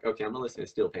band, I'm like, okay, I'm gonna listen to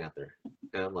Steel Panther,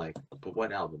 and I'm like, but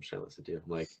what album should I listen to? I'm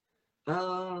like,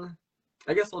 I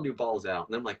guess I'll do Balls Out,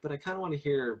 and I'm like, but I kind of want to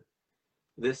hear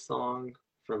this song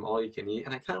from All You Can Eat,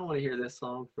 and I kind of want to hear this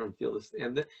song from Feel This,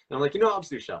 and I'm like, I'll just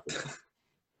do shuffle,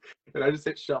 and I just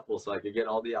hit shuffle so I could get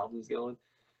all the albums going.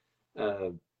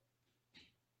 But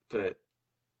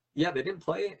yeah, they didn't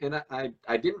play it, and I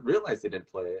didn't realize they didn't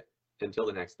play it until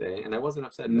the next day, and I wasn't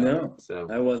upset about it. So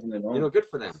I wasn't at all. good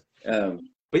for them.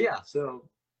 But yeah, so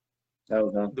that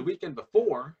was awesome. The weekend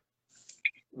before,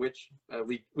 which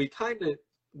we kind of,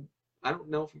 I don't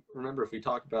know if you remember if we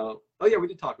talked about. Oh yeah, we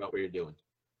did talk about what you're doing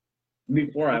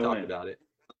before I talked went about it.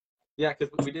 Yeah,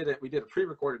 because we did a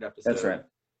pre-recorded episode. That's right.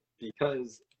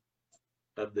 Because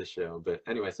of this show. But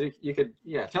anyway, so you could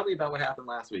tell me about what happened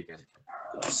last weekend.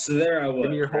 So there I was.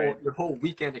 Give me your whole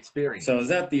weekend experience. So I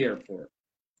was at the airport.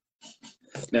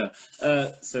 No.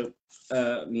 So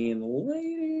me and the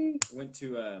lady went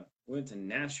to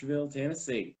Nashville,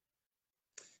 Tennessee.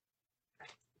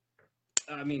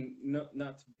 I mean, no,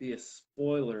 not to be a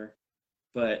spoiler,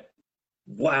 but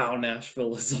wow,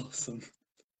 Nashville is awesome.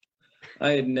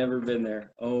 I had never been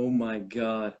there. Oh my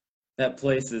God. That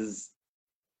place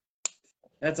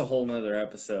that's a whole nother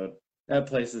episode. That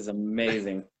place is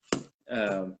amazing.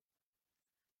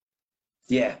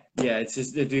 Yeah, it's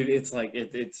just, dude, it's like,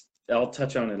 it's, I'll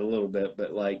touch on it a little bit,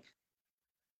 but like,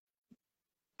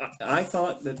 I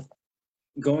thought that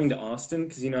going to Austin,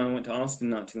 because, I went to Austin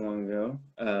not too long ago,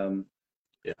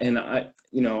 and I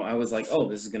was like, oh,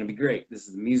 this is going to be great. This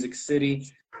is the music city.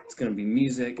 It's going to be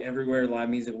music everywhere, live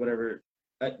music, whatever.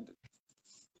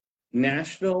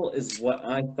 Nashville is what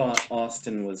I thought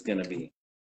Austin was going to be.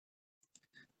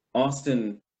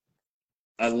 Austin,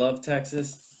 I love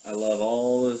Texas. I love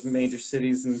all those major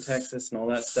cities in Texas and all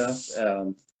that stuff.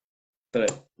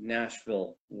 but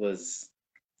Nashville was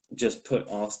just put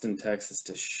Austin, Texas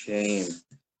to shame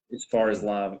as far as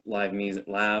live music.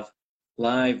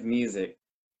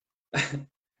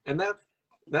 And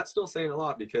that's still saying a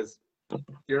lot, because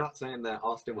you're not saying that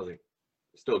Austin wasn't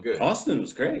still good. Austin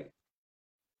was great.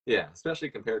 Yeah, especially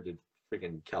compared to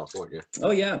freaking California.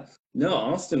 Oh yeah, no,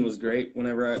 Austin was great.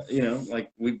 Whenever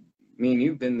like me and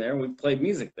you've been there, we've played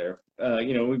music there.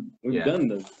 We've done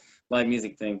the live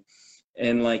music thing,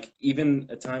 and like even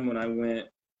a time when I went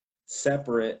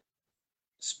separate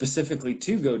specifically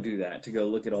to go do that, to go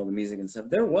look at all the music and stuff.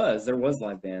 There was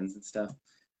live bands and stuff,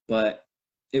 but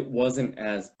it wasn't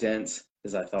as dense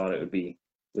as I thought it would be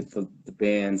with the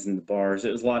bands and the bars.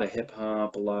 It was a lot of hip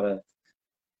hop, a lot of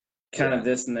kind of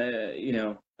this and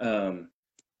that,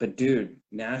 but dude,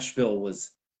 Nashville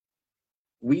was,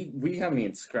 we haven't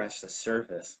even scratched the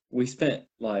surface. We spent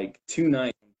like 2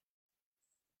 nights.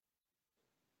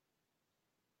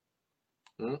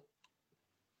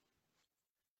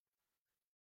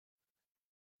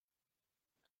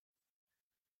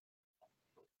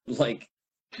 Like,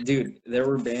 dude,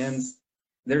 there's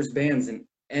bands in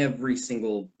every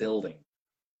single building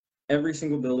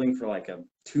for like a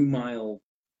 2-mile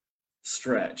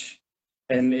stretch,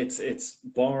 and it's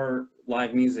bar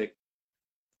live music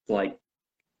like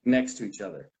next to each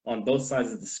other on both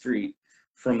sides of the street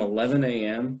from 11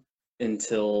 a.m.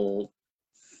 until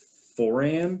 4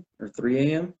 a.m. or 3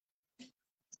 a.m.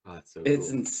 Oh, that's so It's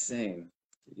cool. insane.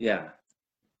 Yeah.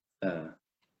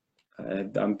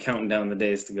 I'm counting down the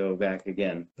days to go back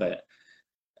again, but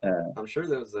I'm sure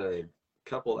those a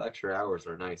couple extra hours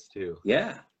are nice too.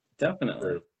 Yeah,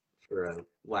 definitely. For a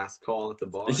last call at the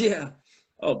bar. Yeah.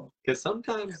 Oh, because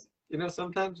sometimes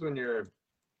when you're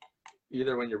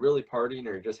really partying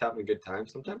or you're just having a good time,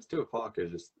 sometimes 2 o'clock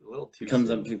is just a little too comes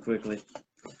soon. up too quickly.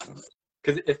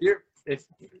 Because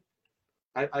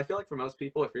I feel like for most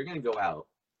people, if you're gonna go out,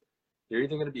 you're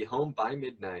either gonna be home by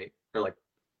midnight or like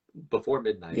before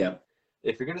midnight. Yeah.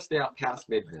 If you're gonna stay out past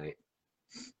midnight,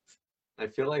 I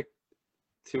feel like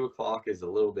 2 o'clock is a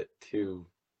little bit too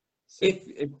soon.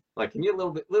 If like you need a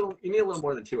little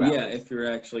more than 2 hours. Yeah, if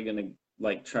you're actually gonna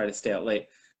like try to stay out late,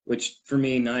 which for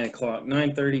me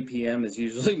 9:30 p.m. is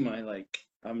usually my like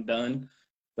I'm done.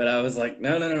 But I was like,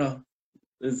 no.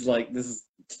 This is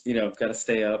got to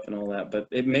stay up and all that. But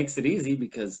it makes it easy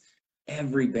because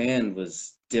every band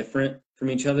was different from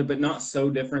each other, but not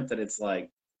so different that it's like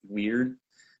weird.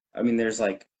 I mean, there's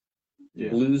like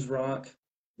blues rock.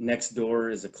 Next door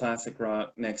is a classic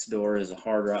rock. Next door is a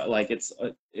hard rock. Like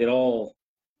it all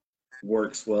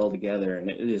works well together,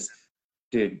 and it is,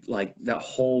 dude. Like that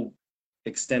whole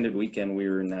extended weekend we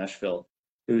were in Nashville,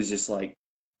 it was just like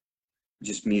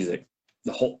music,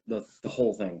 the whole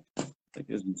thing. Like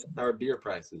it was insane. How are beer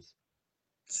prices?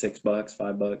 $6,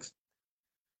 $5.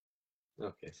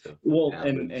 Okay, so well,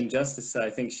 and Justice, I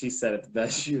think she said it the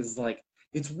best. She was like,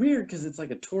 it's weird because it's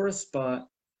like a tourist spot,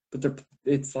 but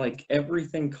it's like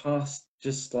everything costs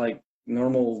just like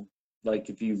normal, like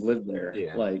if you live there.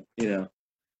 Yeah. Like the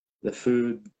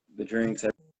food, the drinks.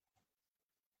 The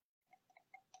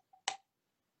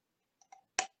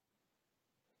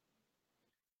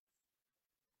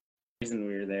reason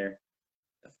we were there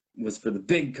was for the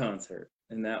big concert,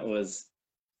 and that was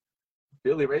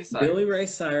Billy Ray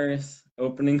Cyrus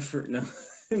opening for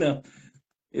no,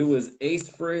 it was Ace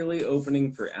Frehley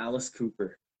opening for Alice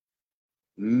Cooper.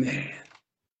 Man,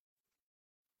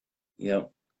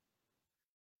 yep.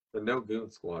 But no Goon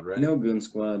Squad, right? No Goon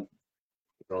Squad.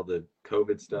 With all the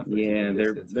COVID stuff. Yeah,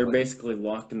 they're basically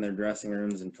locked in their dressing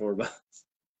rooms and tour bus.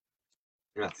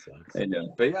 That sucks. I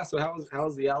know. But yeah, so how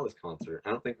was the Alice concert?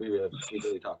 I don't think we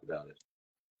really talked about it.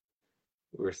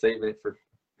 We were saving it for.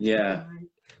 Yeah,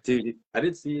 dude. I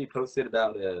did see you posted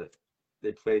about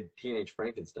they played Teenage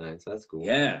Frankenstein, so that's cool.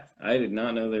 Yeah, I did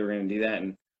not know they were going to do that,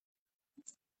 and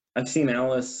I've seen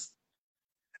Alice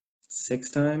 6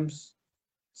 times,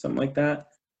 something like that,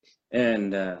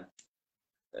 and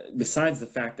besides the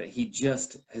fact that he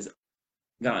just has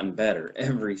gotten better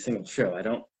every single show, I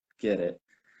don't get it,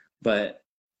 but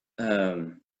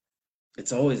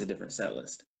it's always a different set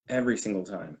list every single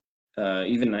time,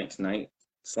 even night to night,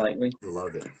 slightly. I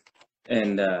love it.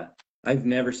 And I've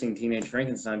never seen Teenage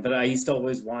Frankenstein, but I used to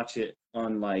always watch it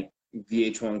on like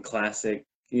VH1 Classic.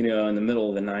 In the middle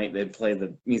of the night, they'd play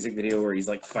the music video where he's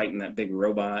like fighting that big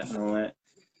robot and all that.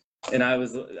 And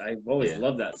I've always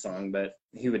loved that song, but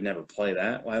he would never play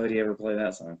that. Why would he ever play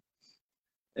that song?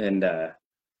 And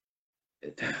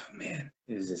man,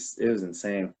 it was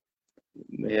insane.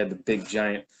 They had the big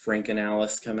giant Franken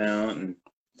Alice come out, and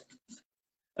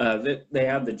they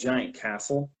have the giant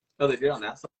castle. Oh, they did on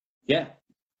that song? Yeah.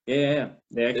 They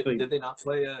actually did they not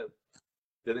play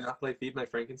Did they not play Feed My They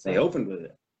Frankenstein? opened with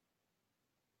it.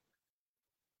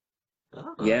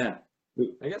 Ah, Yeah.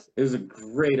 I guess It was a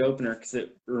great opener because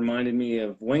it reminded me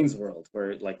of Wayne's World,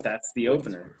 where like that's the Wayne's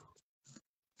opener.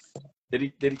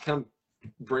 did he come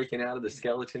breaking out of the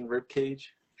skeleton rib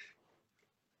cage?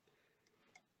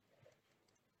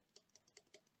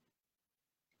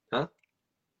 Huh?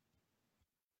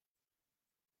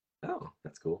 Oh,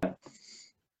 that's cool.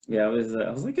 Yeah, I was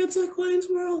like, it's like Wayne's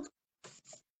World.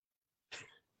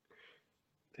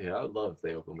 Yeah, I would love if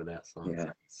they opened with that song.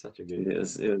 Yeah. Such a It good,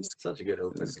 is. It was. such a good It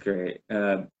opener. was great.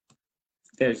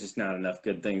 There's just not enough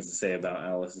good things to say about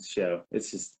Alice's show.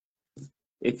 It's just,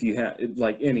 if you have,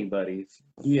 like anybody,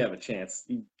 if you have a chance,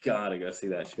 you gotta go see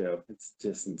that show. It's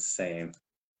just insane.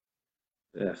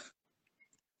 Ugh.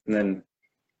 And then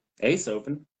Ace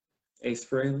opened. Ace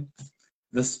Frehley,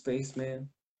 the Spaceman.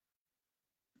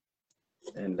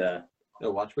 And No,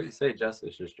 watch what you say.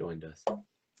 Justice just joined us. No,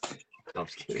 I'm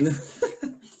just kidding.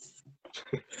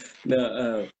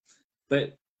 no,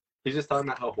 but He's just talking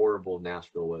about how horrible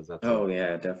Nashville was. That's oh all.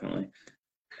 yeah, definitely.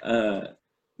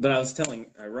 But I was telling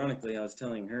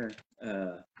her,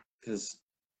 because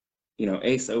you know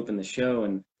Ace opened the show,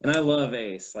 and I love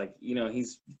Ace. Like you know,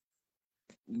 he's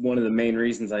one of the main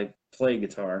reasons I play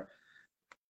guitar.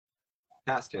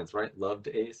 Past tense, right? Loved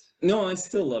Ace. No, I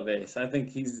still love Ace. I think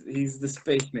he's the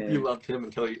spaceman. You loved him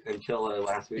until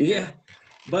last week. Yeah,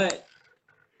 but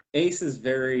Ace is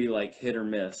very like hit or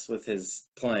miss with his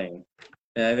playing.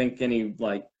 And I think any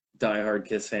like diehard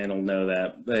Kiss fan will know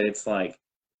that. But it's like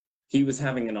he was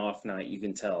having an off night, you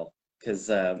can tell, because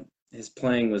his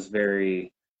playing was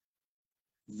very,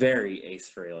 very Ace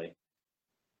Frehley.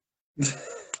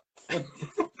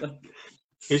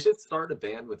 He should start a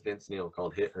band with Vince Neil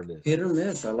called Hit or Miss. Hit or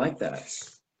miss. I like that. I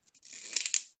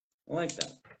like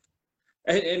that.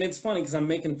 And it's funny because I'm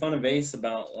making fun of Ace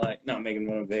about like not making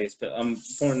fun of Ace, but I'm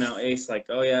pointing out Ace like,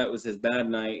 oh yeah, it was his bad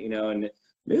night, you know, and it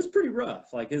was pretty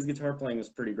rough. Like his guitar playing was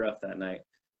pretty rough that night.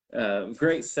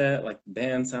 Great set, like the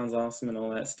band sounds awesome and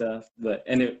all that stuff.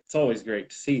 And it's always great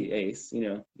to see Ace, you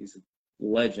know, he's a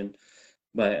legend.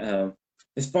 But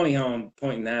it's funny how I'm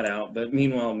pointing that out. But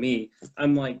meanwhile,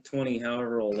 I'm like 20,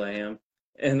 however old I am,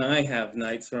 and I have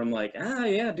nights where I'm like,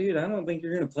 yeah, dude, I don't think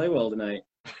you're gonna play well tonight.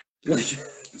 Like,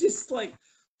 just like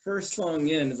first song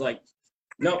in is like,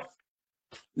 nope.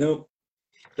 Don't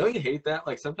you hate that?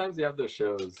 Like sometimes you have those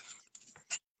shows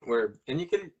where, and you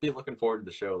could be looking forward to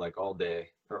the show like all day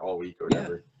or all week or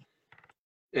whatever.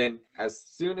 And as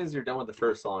soon as you're done with the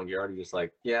first song, you're already just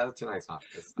like, yeah, tonight's not.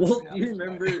 Well, you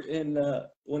remember in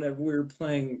whenever we were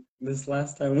playing this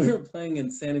last time, we were playing in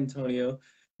San Antonio.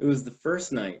 It was the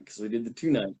first night because we did the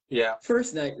 2 night. Yeah.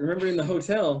 First night, remember in the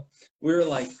hotel, we were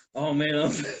like, oh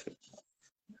man,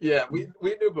 Yeah, we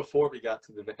knew before we got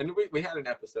to the, and we had an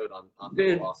episode on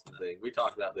the Austin thing. We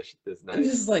talked about this night. I'm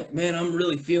just like, man, I'm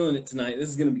really feeling it tonight. This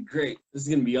is gonna be great. This is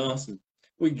gonna be awesome.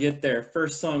 We get there,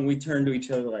 first song, we turn to each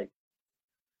other like,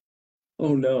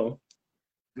 oh no.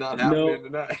 Not happening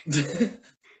tonight.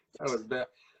 That was bad.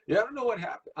 Yeah, I don't know what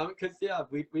happened. I mean, because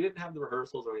we didn't have the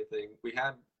rehearsals or anything. We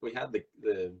had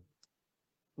the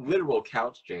literal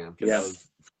couch jam because I was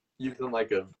using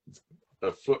like a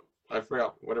foot. I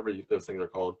forgot whatever those things are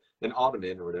called, an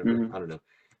ottoman or whatever. Mm-hmm. I don't know,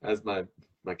 as my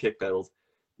kick pedals.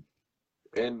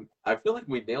 And I feel like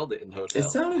we nailed it in the hotel. It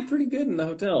sounded pretty good in the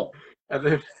hotel. And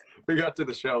then we got to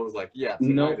the show. I was like, yeah,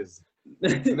 tonight is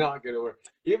not gonna work.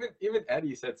 Even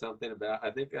Eddie said something about,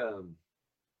 I think the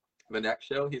next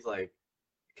show, he's like,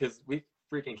 because we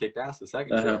freaking kicked ass the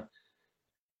second show,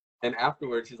 and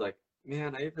afterwards he's like,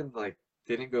 man, I even like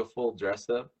didn't go full dress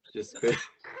up just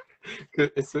cause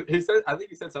he said, I think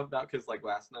he said something about because like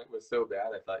last night was so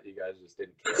bad, I thought you guys just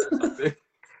didn't care or something.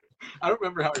 I don't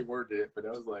remember how he worded it, but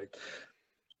I was like,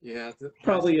 yeah,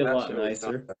 probably a lot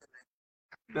nicer.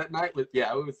 That night was,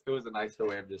 it was a nice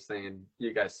way of just saying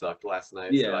you guys sucked last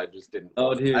night. Yeah. So I just didn't.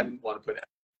 Dude. I didn't want to put it.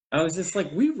 I was just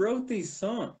like, we wrote these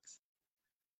songs.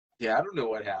 Yeah, I don't know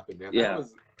what happened, man. Yeah.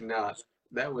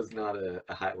 That was not a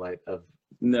highlight of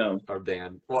our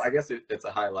band. Well, I guess it's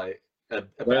a highlight.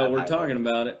 Well, we're talking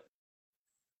about it.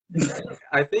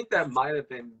 I think that might have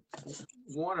been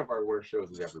one of our worst shows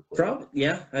we've ever played. Probably,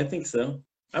 yeah, I think so.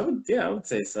 I would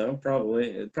say so.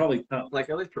 Probably top. Like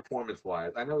at least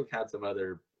performance-wise, I know we've had some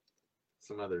other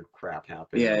crap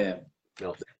happen. Yeah.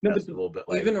 Festival, but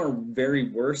like, even our very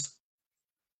worst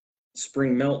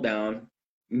spring meltdown,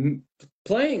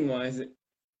 playing wise, it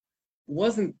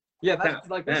wasn't. Yeah, that's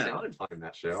like we sounded fine in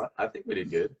that show. I think we did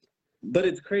good. But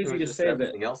it's crazy to say that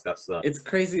everything else got sucked. It's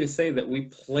crazy to say that we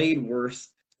played worse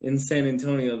in San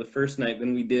Antonio the first night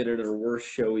than we did at our worst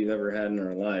show we've ever had in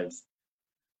our lives.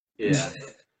 Yeah.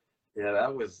 Yeah,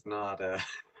 that was not.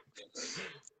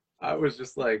 I was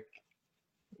just like,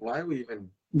 why are we even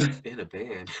in a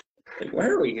band? Like, why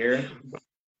are we here?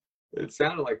 It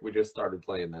sounded like we just started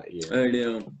playing that year. I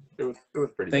know. It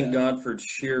was pretty Thank bad. God for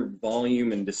sheer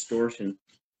volume and distortion.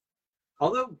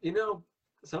 Although,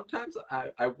 sometimes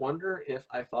I wonder if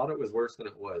I thought it was worse than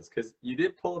it was, because you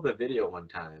did pull up a video one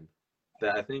time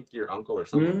that I think your uncle or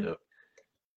someone Mhm. took.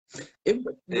 The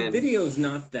And video's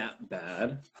not that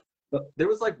bad. there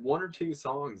was like one or two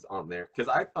songs on there, because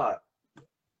I thought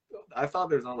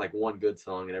there was on like one good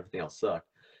song and everything else sucked.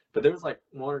 But there was like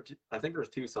one or two, I think there was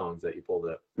two songs that you pulled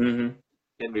up. Mm-hmm.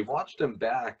 And we watched them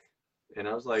back, and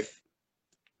I was like,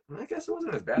 I guess it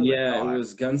wasn't as bad as I Yeah, it thought.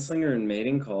 was Gunslinger and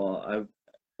Mating Call.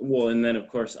 Well, and then of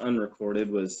course unrecorded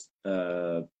was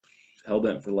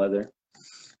Hellbent for Leather.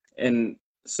 And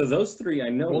so those three I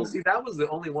know. Well, see, that was the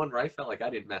only one where I felt like I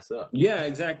didn't mess up. Yeah,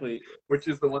 exactly. Which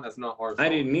is the one that's not our song. I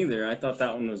didn't either. I thought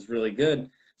that one was really good.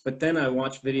 But then I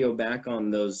watched video back on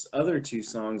those other two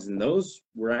songs, and those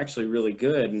were actually really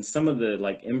good. And some of the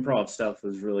like improv stuff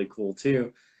was really cool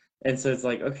too. And so it's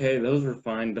like, okay, those were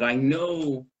fine. But I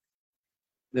know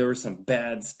there was some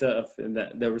bad stuff, and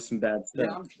that there was some bad stuff.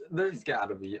 Yeah, there's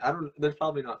gotta be. There's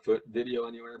probably not video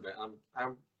anywhere, but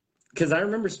I'm. Because I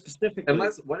remember specifically.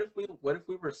 Unless, what if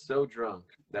we were so drunk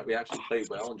that we actually played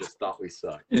well and just thought we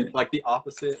sucked? Like the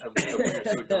opposite of when you're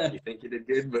so drunk you think you did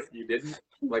good, but you didn't.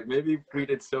 Like maybe we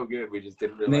did so good we just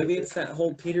didn't realize. Maybe it's that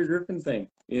whole Peter Griffin thing,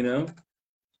 you know?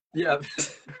 Yeah,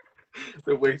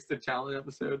 the Wasted Talent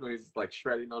episode when he's like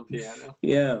shredding on piano.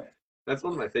 Yeah. That's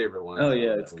one of my favorite ones. Oh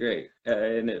yeah, it's great,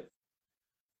 and it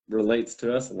relates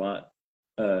to us a lot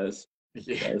as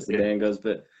the band goes.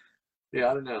 But yeah,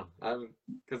 I don't know.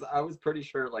 Because I was pretty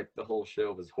sure like the whole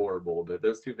show was horrible, but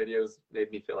those two videos made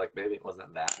me feel like maybe it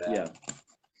wasn't that bad. Yeah.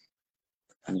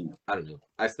 I don't know.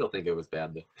 I still think it was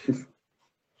bad though.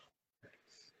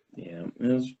 Yeah,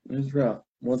 it was rough.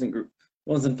 Wasn't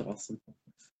awesome.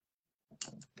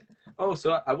 Oh,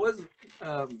 so I was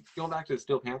going back to the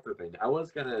Steel Panther thing. I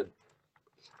was gonna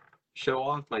show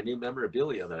off my new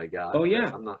memorabilia that I got. Oh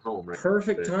yeah, I'm not home right.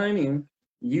 Perfect timing.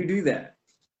 You do that.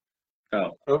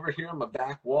 Oh. Over here on my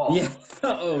back wall. Yeah.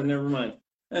 Oh, never mind.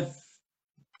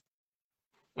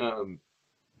 Well,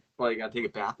 you gotta take a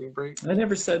bathroom break. I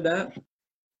never said that.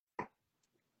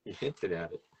 You hinted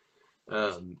at it.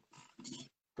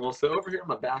 Well, so over here on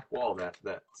my back wall,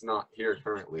 that's not here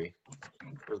currently.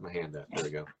 Where's my hand at? There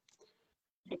we go.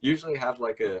 Usually have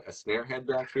like a snare head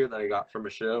back here that I got from a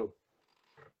show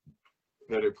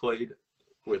that I played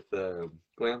with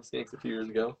Glam Skanks a few years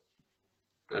ago.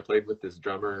 I played with this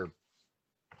drummer,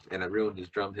 and I ruined his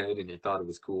drum head, and he thought it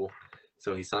was cool,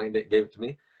 so he signed it, gave it to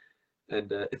me,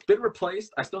 and it's been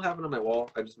replaced. I still have it on my wall.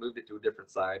 I just moved it to a different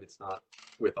side. It's not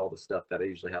with all the stuff that I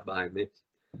usually have behind me.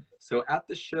 So at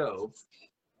the show,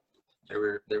 they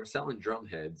were selling drum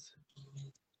heads,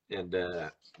 and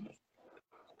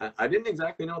I didn't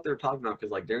exactly know what they were talking about,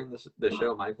 because like during the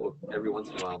show, Michael, every once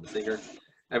in a while, the singer,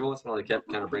 every once in a while, he kept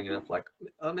kind of bringing up like,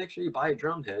 "Oh, make sure you buy a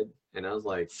drum head," and I was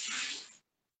like,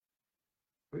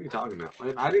 "What are you talking about?" I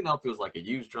mean, I didn't know if it was like a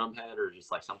used drum head or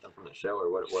just like something from the show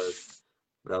or what it was,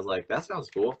 but I was like, "That sounds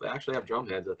cool. If they actually have drum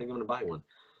heads, I think I'm gonna buy one."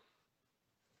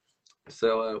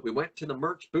 So we went to the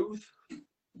merch booth,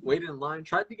 waited in line,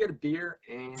 tried to get a beer,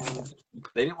 and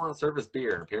they didn't want to serve us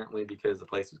beer, apparently, because the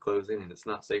place was closing and it's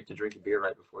not safe to drink a beer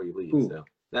right before you leave. Ooh. So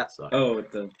that sucked. Oh,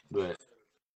 but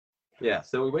yeah,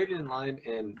 so we waited in line,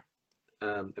 and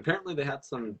apparently they had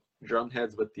some drum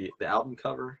heads with the album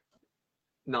cover,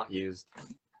 not used.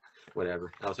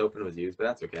 Whatever. I was hoping it was used, but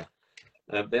that's okay.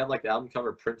 They had like the album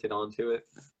cover printed onto it,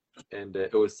 and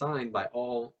it was signed by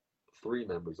all three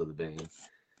members of the band.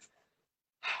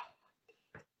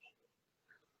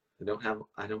 I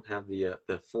don't have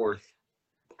the fourth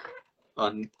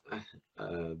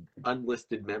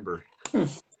unlisted member.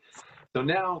 So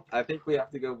now I think we have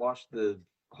to go watch the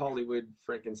Hollywood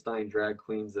Frankenstein Drag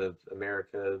Queens of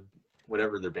America,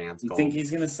 whatever their band's called. You think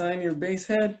he's gonna sign your bass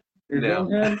head? Your no.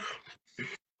 drum head?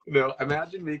 No.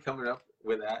 Imagine me coming up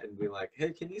with that and be like,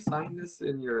 "Hey, can you sign this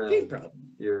in your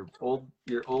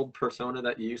old persona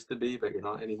that you used to be, but you're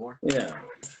not anymore?" Yeah.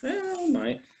 Well,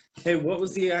 might. Hey, what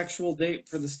was the actual date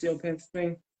for the Steel Panther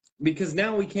thing? Because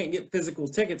now we can't get physical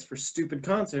tickets for stupid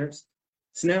concerts.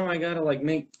 So now I gotta like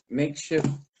make makeshift.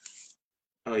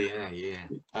 Oh yeah.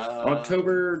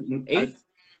 October 8th?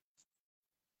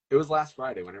 It was last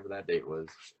Friday, whenever that date was.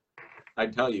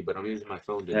 I'd tell you, but I'm using my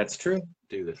phone to That's true.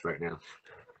 do this right now.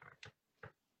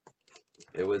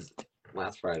 It was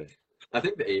last Friday. I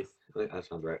think the 8th. That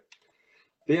sounds right.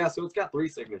 But yeah, so it's got 3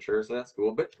 signatures, so that's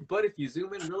cool. But if you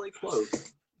zoom in really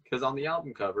close, because on the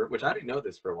album cover, which I didn't know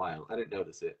this for a while, I didn't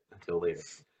notice it until later.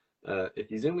 If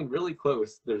you zoom in really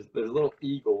close, there's a little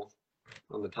eagle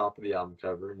on the top of the album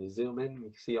cover, and you zoom in, and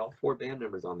you see all 4 band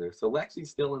members on there. So Lexi's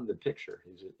still in the picture.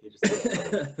 He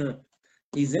just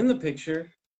He's in the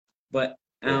picture, but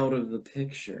out of the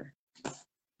picture.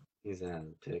 He's out of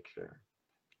the picture.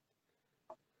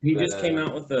 He just came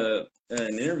out with an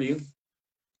interview.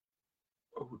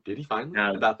 Oh, did he finally?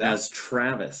 About that? As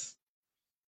Travis.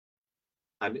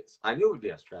 I knew it would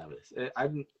be as Travis. It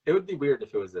would be weird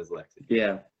if it was as Lexi.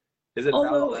 Yeah. Is it?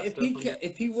 Although if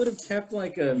he would have kept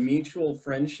like a mutual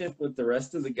friendship with the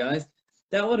rest of the guys,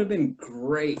 that would have been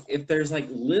great. If there's like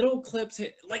little clips,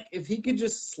 like if he could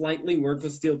just slightly work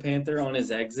with Steel Panther on his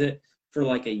exit for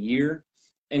like a year,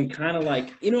 and kind of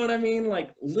like, you know what I mean,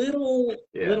 like little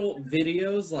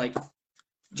videos, like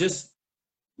just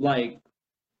like,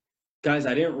 guys,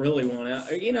 I didn't really want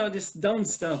to, you know, just dumb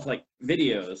stuff like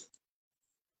videos.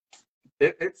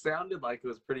 It sounded like it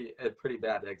was a pretty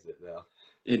bad exit though.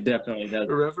 It definitely does.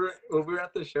 Remember when we were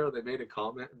at the show, they made a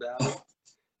comment about it.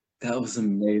 That was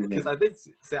amazing. Because I think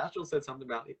Satchel said something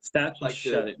about Satchel like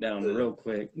shut it down real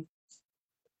quick.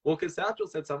 Well, because Satchel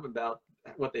said something about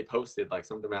what they posted, like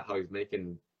something about how he's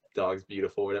making dogs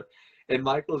beautiful, whatever. And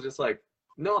Michael's just like,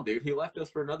 no, dude, he left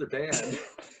us for another band.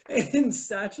 And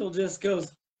Satchel just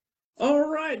goes, all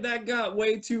right, that got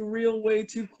way too real, way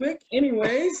too quick.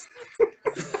 Anyways.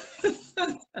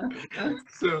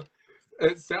 So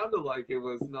it sounded like it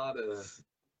was not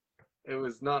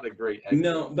a great exit.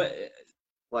 No, but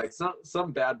like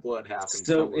some bad blood happened.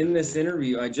 So in this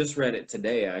interview, I just read it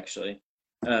today, actually.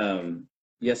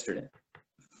 Yesterday.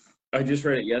 I just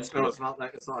read it yesterday. No, it's not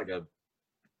like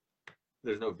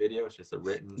there's no video, it's just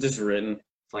written. Just written.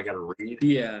 So I gotta read.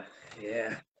 Yeah.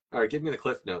 All right, give me the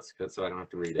cliff notes so I don't have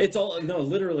to read it. It's all, no,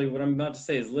 literally what I'm about to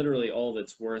say is literally all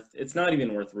that's worth. It's not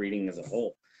even worth reading as a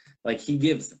whole. Like, he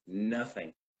gives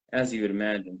nothing, as you would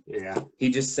imagine. Yeah. He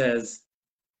just says,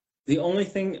 the only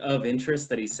thing of interest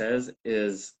that he says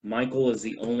is Michael is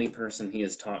the only person he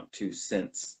has talked to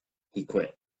since he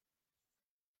quit.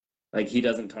 Like, he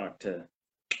doesn't talk to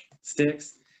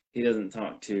Styx. He doesn't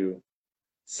talk to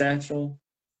Satchel.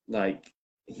 Like,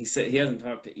 he said he hasn't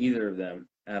talked to either of them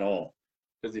at all.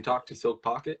 Does he talk to Silk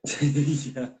Pocket?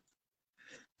 Yeah.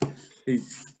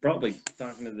 He's probably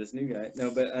talking to this new guy.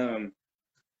 No, but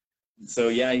so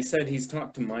yeah, he said he's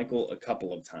talked to Michael a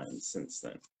couple of times since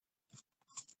then.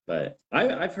 But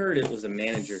I've heard it was a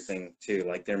manager thing too,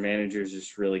 like their manager's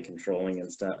just really controlling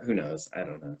and stuff. Who knows? I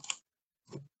don't know.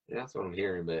 Yeah, that's what I'm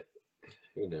hearing, but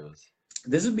who knows?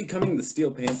 This is becoming the Steel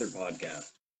Panther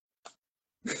podcast.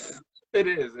 It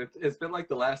is. It's been like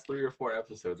the last 3 or 4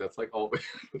 episodes. That's like all.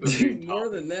 More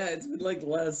than that. It's been like the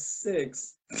last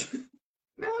 6.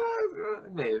 No,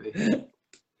 maybe.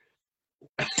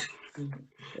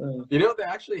 You know, they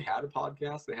actually had a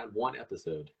podcast. They had 1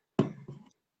 episode.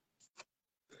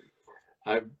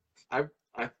 I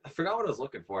forgot what I was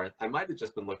looking for. I might have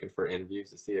just been looking for interviews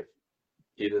to see if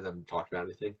either of them talked about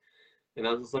anything. And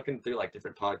I was just looking through like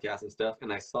different podcasts and stuff,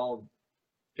 and I saw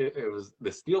it was the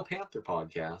Steel Panther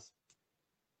podcast.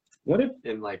 What if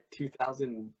in like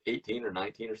 2018 or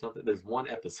 19 or something? There's 1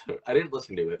 episode. I didn't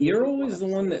listen to it. You're always the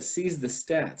one that sees the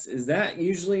stats. Is that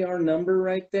usually our number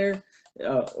right there?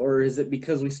 Or is it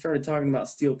because we started talking about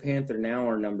Steel Panther, now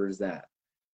our number is that?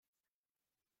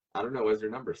 I don't know. What does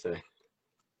your number say?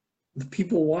 The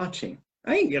people watching.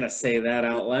 I ain't going to say that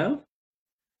out loud.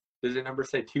 Does your number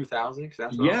say 2,000?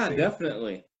 Yeah,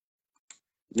 definitely.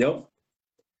 Yep.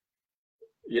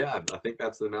 Yeah, I think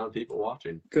that's the amount of people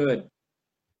watching. Good.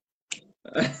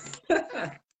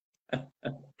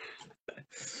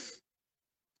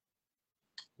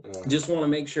 Just want to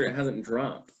make sure it hasn't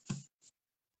dropped.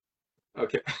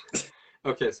 Okay.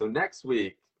 Okay, so next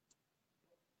week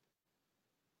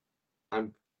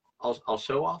I'll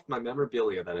show off my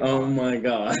memorabilia that I bought. Oh my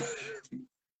god.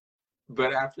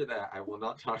 But after that, I will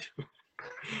not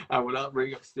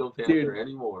bring up Steel Panther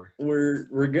anymore.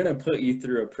 We're gonna put you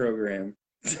through a program.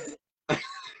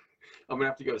 I'm gonna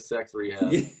have to go to sex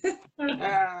rehab.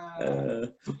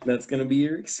 That's gonna be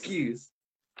your excuse.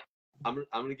 I'm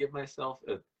gonna give myself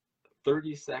a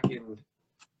 30-second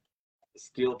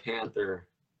Steel Panther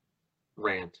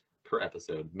rant per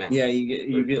episode. Max. Yeah,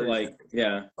 you get like seconds.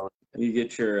 Yeah, Oh. you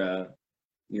get your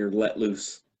let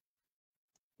loose.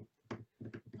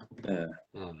 Well,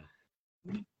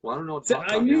 I don't know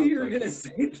what. I knew you were gonna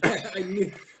say that. I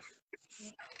knew.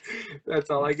 That's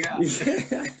all I got.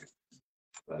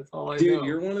 That's all I know. Dude,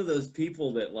 you're one of those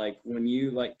people that like when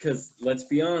you like, because let's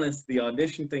be honest, the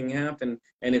audition thing happened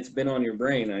and it's been on your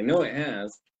brain. I know it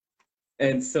has.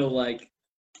 And so like,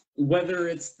 whether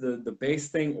it's the bass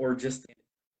thing or just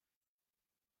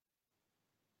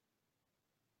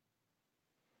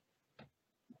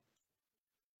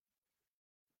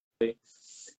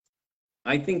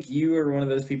I think you are one of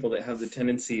those people that have the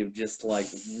tendency of just like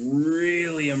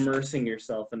really immersing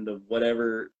yourself into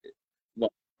whatever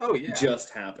Oh yeah,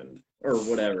 just happened or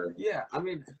whatever. yeah. I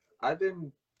mean, I've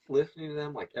been listening to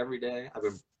them like every day. I've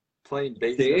been playing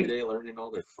bass See? every day, learning all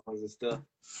their songs and stuff.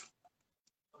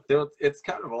 So it's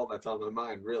kind of all that's on my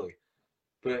mind, really.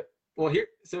 But well,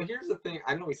 here's the thing.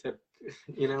 I know we said,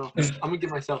 I'm gonna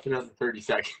give myself another 30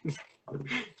 seconds.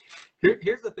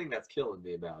 Here's the thing that's killing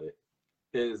me about it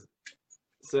is,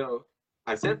 so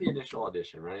I sent the initial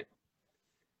audition, right?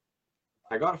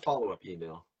 I got a follow-up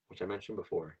email, which I mentioned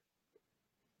before,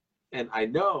 and I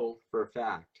know for a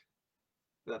fact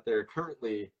that they're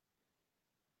currently,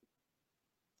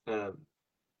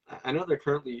 I know they're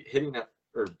currently hitting up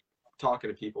or talking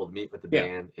to people to meet with the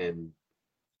band and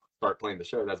start playing the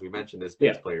shows. As we mentioned, this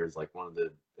bass player is like one of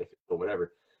the, or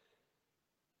whatever.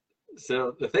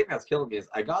 So the thing that's killing me is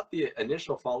I got the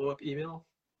initial follow-up email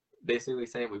basically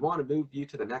saying we want to move you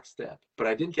to the next step, but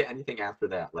I didn't get anything after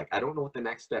that. Like, I don't know what the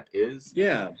next step is.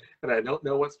 Yeah. And I don't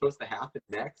know what's supposed to happen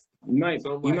next. You might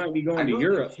be going to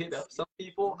Europe. Hit up some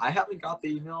people. I haven't got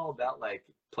the email about like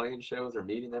playing shows or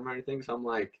meeting them or anything. So I'm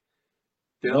like,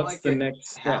 did what's I like the get next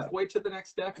step? halfway to the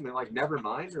next step and they're like, never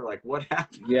mind, or like what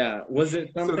happened? Yeah. Was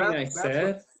it something I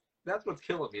said? That's what's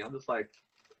killing me. I'm just like,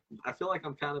 I feel like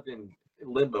I'm kind of in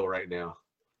limbo right now.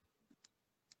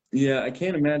 Yeah, I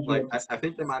can't imagine. Like, I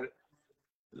think they might.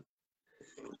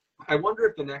 I wonder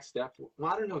if the next step.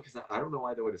 Well, I don't know, because I don't know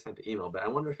why they would have sent the email, but I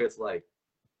wonder if it's like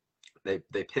they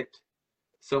picked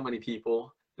so many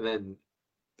people and then.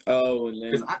 Oh, and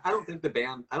then because I don't think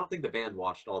the band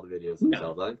watched all the videos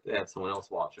themselves. No. I think they had someone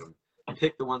else watch them,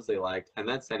 pick the ones they liked, and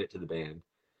then send it to the band.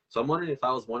 So I'm wondering if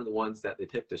I was one of the ones that they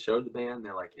picked to show the band,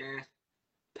 they're like,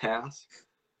 pass.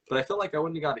 But I feel like I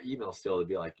wouldn't have got an email still to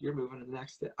be like, you're moving to the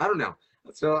next step. I don't know.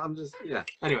 So I'm just,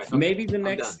 Anyway. Okay, maybe the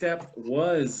next step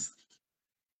was,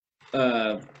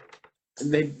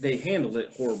 they handled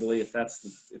it horribly if that's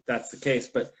the case.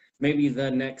 But maybe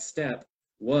the next step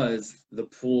was the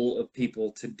pool of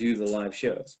people to do the live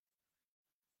shows.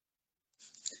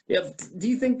 Yeah. Do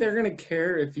you think they're gonna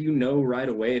care if you know right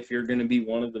away if you're gonna be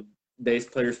one of the bass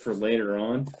players for later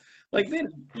on? Like,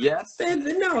 yes.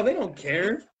 No, they don't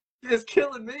care. It's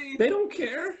killing me. They don't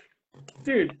care,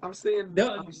 dude. I'm seeing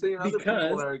other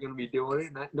people that are going to be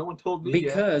doing it. No one told me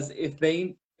because yet.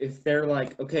 if they're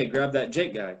like, okay, grab that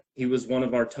Jake guy. He was one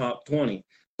of our top 20.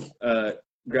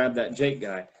 Grab that Jake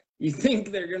guy. You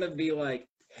think they're going to be like,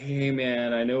 hey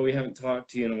man, I know we haven't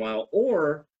talked to you in a while,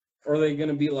 or are they going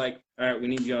to be like, all right, we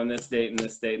need you on this date and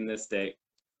this date and this date?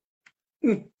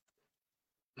 I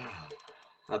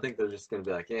think they're just going to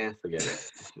be like, forget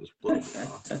it. Just blow it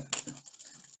off.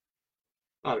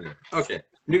 I don't know. Okay,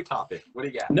 new topic. What do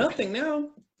you got? Nothing now.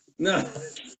 No.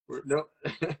 No,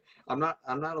 I'm not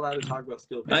allowed to talk about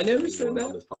steel. I never said that.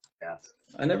 On this podcast.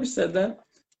 I never said that.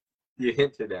 You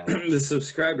hinted at it. The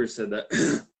subscriber said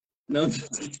that. No.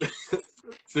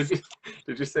 Did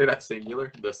you say that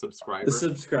singular? The subscriber? The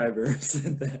subscriber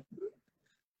said that.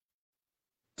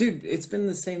 Dude, it's been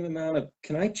the same amount of...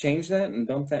 Can I change that and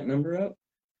bump that number up?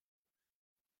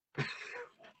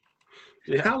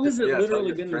 How has it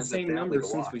literally been the same number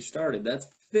since we started? That's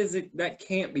that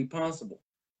can't be possible.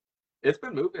 It's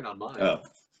been moving on mine. Oh.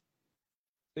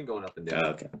 It's been going up and down.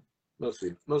 Okay.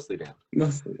 Mostly down.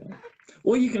 Mostly down.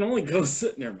 Well, you can only go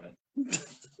sit. Never mind.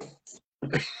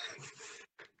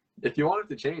 If you want it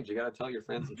to change, you got to tell your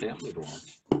friends and family to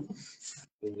watch.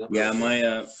 Yeah,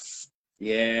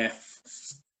 yeah.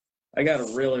 I got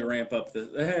to really ramp up this.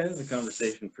 This is a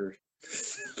conversation for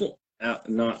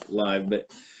not live,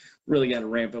 but really got to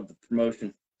ramp up the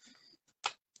promotion.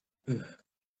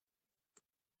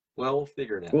 Well, we'll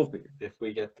figure it out. We'll figure if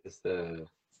we get this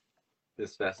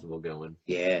festival going.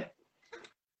 Yeah.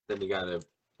 Then we gotta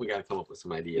come up with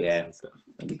some ideas and stuff.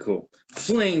 That'd be cool.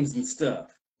 Plans and stuff.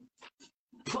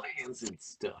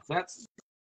 That's.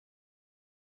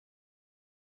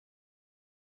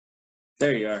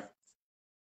 There you are.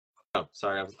 Oh,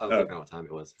 sorry. I was looking at what time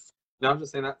it was. No, I'm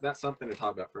just saying that's something to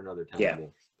talk about for another time. Yeah.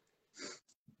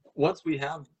 Once we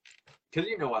have, because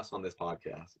you know us on this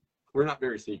podcast, we're not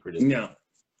very secretive. No.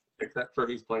 Except for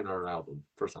who's playing our album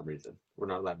for some reason. We're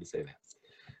not allowed to say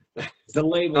that. The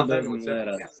label doesn't let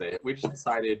us. Can't say it. We just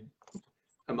decided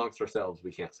amongst ourselves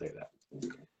we can't say that.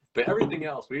 But everything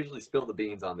else, we usually spill the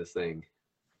beans on this thing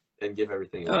and give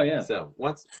everything away. Oh, yeah. So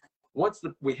once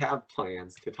we have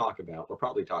plans to talk about, we'll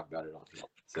probably talk about it on here.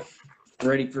 So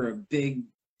ready for a big,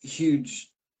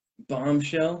 huge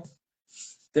bombshell?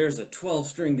 There's a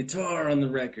 12-string guitar on the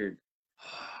record.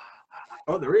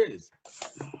 Oh, there is.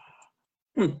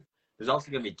 There's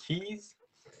also going to be keys.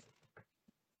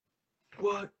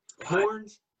 What?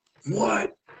 Horns?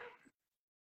 What?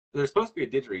 There's supposed to be a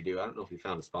didgeridoo. I don't know if we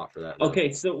found a spot for that. Though.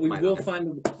 Okay, so we Might will not.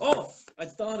 find. Oh, I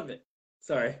thought of it.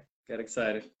 Sorry, got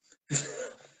excited.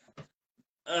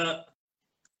 I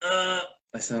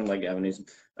sound like Gavin Newsom.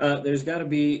 There's got to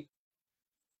be.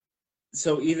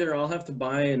 So either I'll have to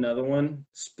buy another one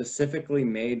specifically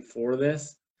made for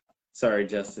this. Sorry,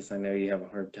 Justice. I know you have a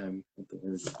hard time with the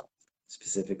word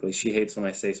specifically. She hates when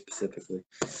I say specifically.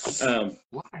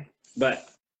 Why? But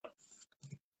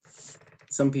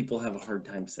some people have a hard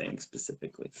time saying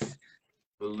specifically.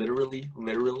 Literally.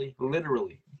 Literally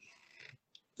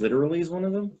is one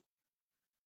of them?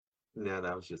 No,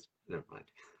 that was just never mind.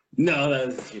 No, that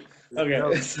was you. Okay, That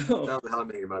was, so that was How I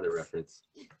Met Your Mother reference.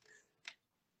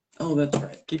 oh, that's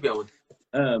right. Keep going.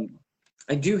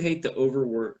 I do hate the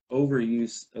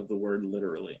overuse of the word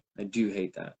literally. I do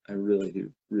hate that. I really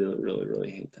do.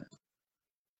 Really hate that.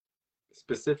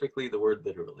 Specifically, the word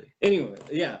literally. Anyway,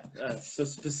 yeah. So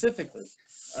specifically,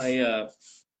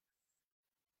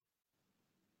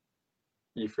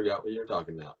 You forgot what you were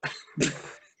talking about.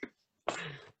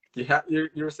 You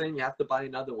were saying you have to buy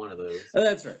another one of those. oh,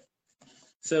 that's right.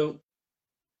 So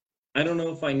I don't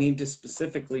know if I need to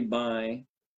specifically buy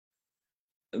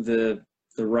the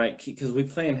right key because we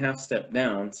play in half step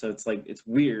down. So it's like it's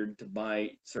weird to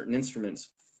buy certain instruments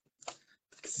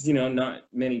because not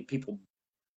many people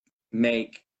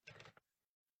make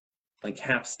like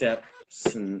half steps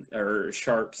or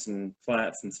sharps and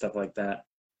flats and stuff like that.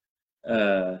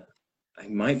 I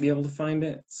might be able to find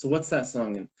it. So what's that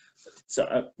song in?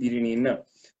 So you didn't even know.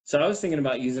 So I was thinking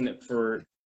about using it for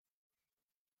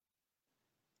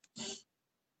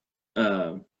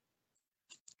Fatal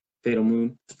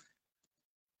Moon.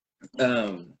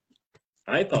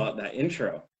 I thought that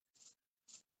intro,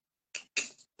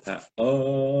 that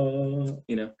Oh,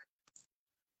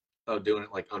 doing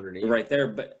it like underneath. right there,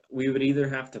 but we would either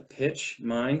have to pitch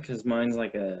mine because mine's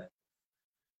like a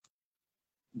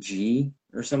G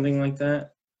or something like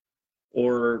that,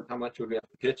 or How much would we have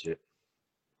to pitch it?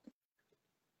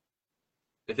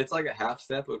 If it's like a half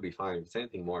step, it would be fine. If it's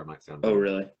anything more, it might sound. oh better.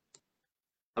 really?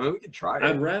 I mean, we could try it.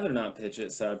 I'd rather not pitch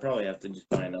it, so I'd probably have to just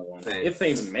buy another one Same. if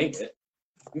they even make it.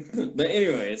 But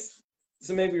anyways,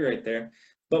 so maybe right there.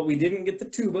 But we didn't get the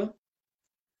tuba.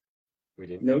 We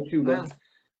didn't. No tuba. Well,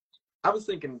 I was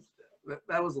thinking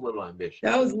that was a little ambitious.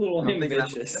 That was a little I'm thinking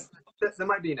ambitious. That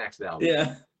might be next album.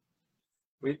 Yeah.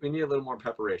 We need a little more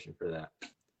preparation for that.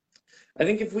 I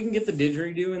think if we can get the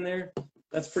didgeridoo in there,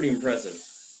 that's pretty impressive.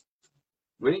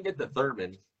 We didn't get the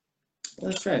theremin.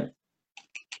 That's right.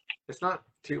 It's not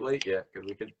too late yet because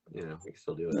we could, we can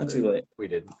still do it. Not but too late. We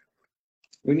didn't.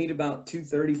 We need about 2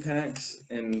 30 packs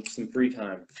and some free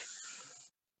time.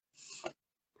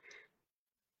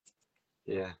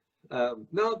 Yeah.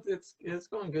 No, it's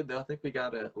going good though. I think we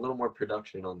got a little more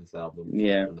production on this album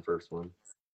Yeah. than the first one.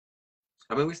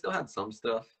 I mean, we still had some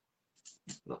stuff.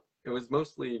 It was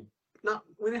mostly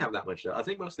we didn't have that much stuff. I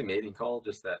think mostly Mating Call,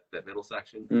 just that middle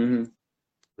section. Mm-hmm.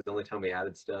 Was the only time we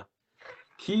added stuff.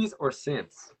 Keys or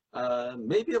synths?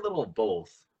 Maybe a little of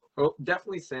both. Well,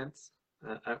 definitely synths.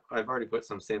 I've already put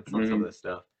some synths on some of this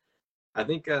stuff. I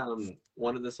think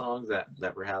one of the songs that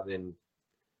we're having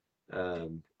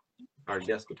our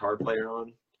guest guitar player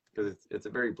on, because it's a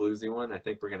very bluesy one. I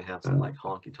think we're gonna have some like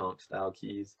honky tonk style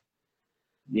keys.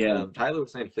 Yeah. Tyler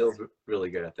was saying Phil's really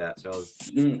good at that, so I was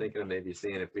thinking of maybe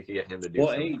seeing if we could get him to do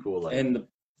something cool. Like and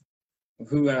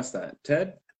who asked that?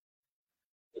 Ted?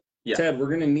 Yeah. Ted, we're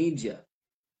gonna need you.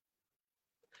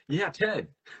 Yeah, Ted.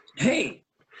 Hey,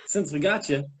 since we got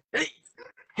you. Hey,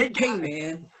 Hey,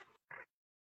 man.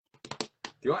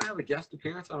 Do I have a guest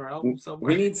appearance on our album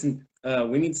somewhere?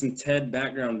 We need some Ted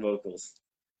background vocals.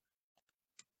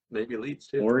 Maybe leads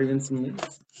too. Or even some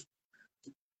leads.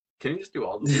 Can you just do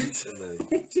all the leads and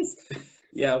the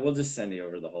yeah, we'll just send you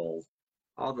over the whole.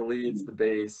 all the leads, the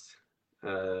bass.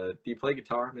 Do you play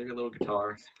guitar? Maybe a little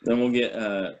guitar. Then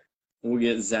we'll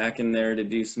get Zach in there to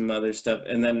do some other stuff.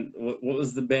 And then what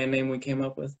was the band name we came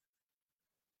up with?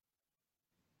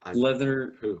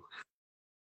 Leather. Who?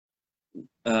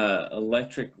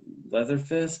 Electric Leather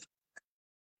Fist.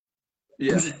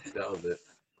 Yeah, that was it.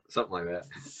 Something like that.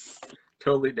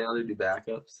 Totally down to do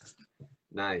backups.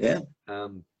 Nice. Yeah.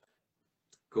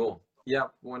 Cool. Yeah,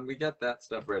 when we get that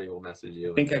stuff ready, we'll message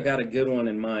you. I think I got a good one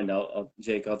in mind.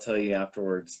 Jake, I'll tell you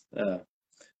afterwards. And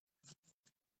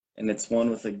it's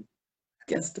one with a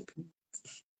guest appearance.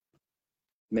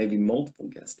 Maybe multiple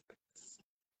guest appearances.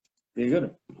 Be a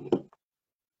good one.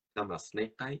 I'm a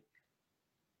snake bite.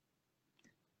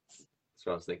 That's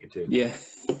what I was thinking too. Yeah.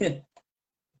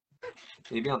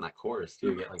 Maybe on that chorus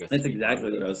too. Get like a That's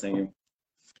exactly what I was thinking.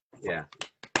 Yeah.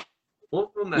 We'll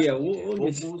message Yeah, you. we'll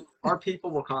get you. Our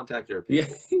people will contact your Yeah,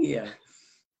 people. yeah.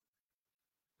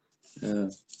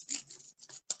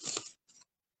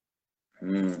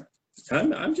 Hmm.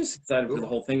 I'm just excited for the Cool.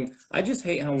 whole thing. I just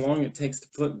hate how long it takes to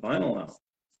put vinyl out.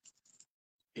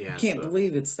 Yeah. I can't So,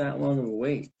 believe it's that long of a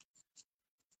wait.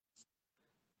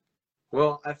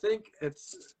 well, I think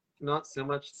it's not so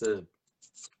much the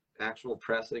actual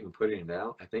pressing and putting it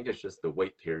out. I think it's just the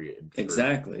wait period. For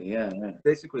Exactly. Yeah. Yeah.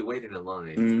 basically waiting in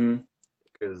line Hmm.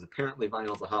 because apparently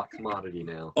vinyl's a hot commodity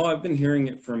now. Oh, I've been hearing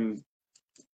it from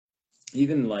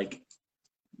even like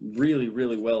really,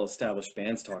 really well established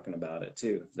bands talking about it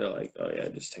too. They're like, oh yeah,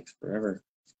 it just takes forever.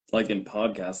 Like in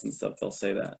podcasts and stuff, they'll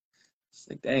say that. It's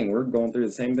like, dang, we're going through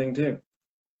the same thing too.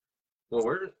 Well,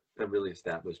 we're a really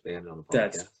established band on the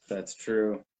podcast. That's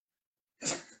true.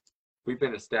 We've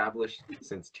been established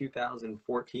since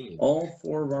 2014. All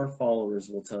 4 of our followers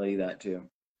will tell you that too.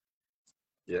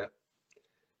 Yeah.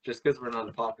 Just because we're not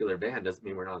a popular band doesn't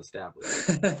mean we're not established.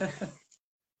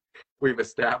 We've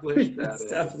established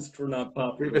we're not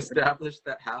popular. we've established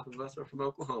that half of us are from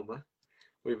Oklahoma.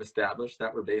 We've established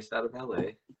that we're based out of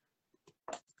LA.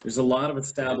 There's a lot of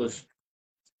established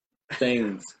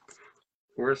things.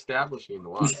 We're establishing a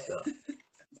lot of stuff.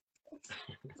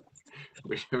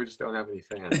 we just don't have any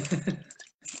fans.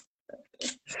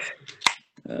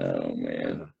 Oh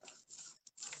man.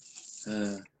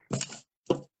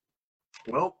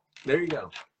 Well, there you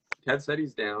go. Ted said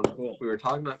he's down. Cool. We were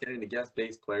talking about getting a guest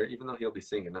bass player, even though he'll be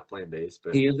singing, not playing bass.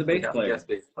 But He is the bass we have player. a guest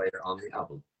bass player on the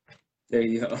album. There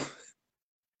you go.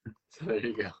 So there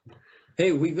you go.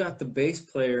 Hey, we got the bass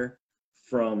player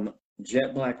from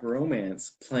Jet Black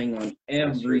Romance playing on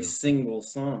every single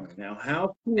song. Now,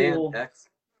 how cool And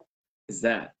is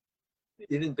that?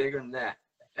 even bigger than that,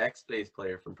 bass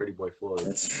player from Pretty Boy Floyd.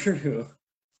 That's true.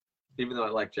 Even though I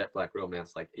like Jet Black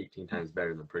Romance like 18 times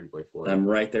better than Pretty Boy Floyd. I'm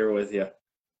right there with you.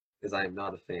 Because I am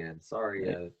not a fan.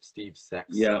 Sorry, Steve Sex.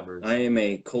 Yeah, Summers. I am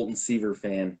a Colton Seaver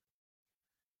fan.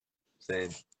 Same.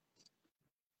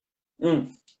 It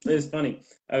was funny.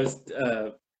 I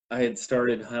had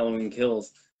started Halloween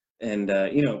Kills, and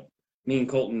me and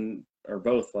Colton are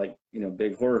both like,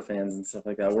 big horror fans and stuff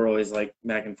like that. We're always like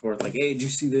back and forth, like, hey, did you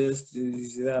see this? Did you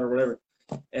see that, or whatever?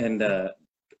 And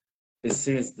as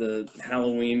soon as the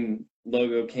Halloween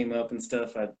logo came up and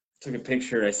stuff, I took a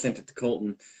picture. I sent it to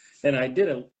Colton, and I did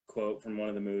a quote from one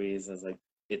of the movies. I was like,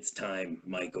 "It's time,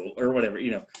 Michael," or whatever,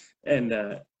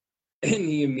 And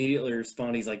he immediately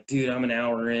responded. He's like, "Dude, I'm an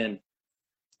hour in."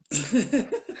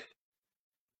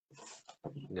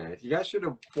 Nice. You guys should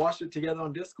have watched it together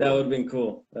on Discord. That would have been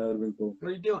cool. What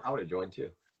are you doing? I would have joined too.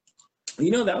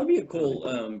 That would be a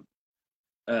cool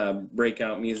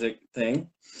breakout music thing.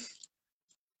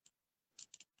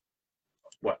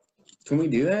 What? Can we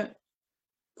do that?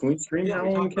 Can we stream Yeah, we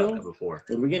Halloween talked about that Kills? before.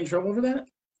 Would we get in trouble for that?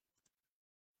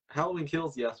 Halloween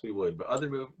Kills, yes, we would. But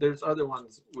there's other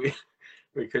ones we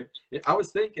could. I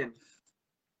was thinking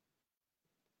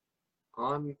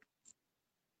on,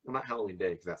 well, not Halloween Day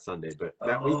because that's Sunday, but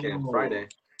that weekend, Friday.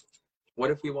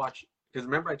 What if we watch? Because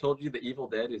remember I told you the Evil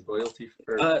Dead is royalty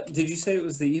for. Did you say it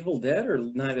was the Evil Dead or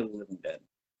Night of the Living Dead?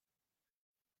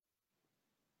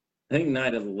 I think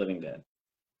Night of the Living Dead.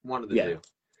 One of the two.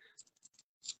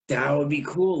 That would be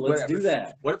cool. Let's do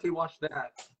that. What if we watch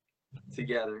that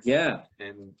together? Yeah.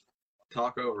 And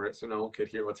talk over it so no one could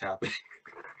hear what's happening.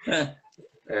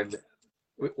 And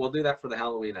we'll do that for the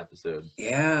Halloween episode.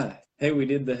 Yeah. Hey, we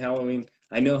did the Halloween.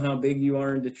 I know how big you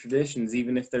are into traditions,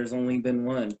 even if there's only been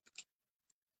one.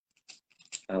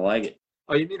 I like it.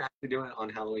 Oh, you mean actually doing it on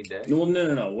Halloween Day? Well,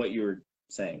 no. What you were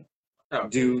saying. Oh,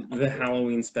 do the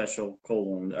Halloween special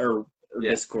colon or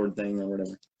Discord thing or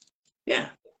whatever. Yeah.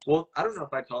 Well, I don't know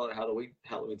if I'd call it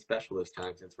Halloween special this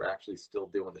time since we're actually still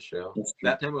doing the show.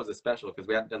 That time it was a special because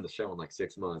we hadn't done the show in like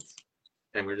 6 months.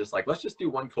 And we're just like, let's just do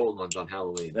one cold lunge on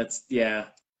Halloween. Yeah.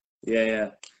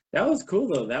 That was cool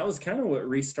though. That was kind of what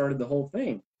restarted the whole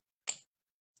thing.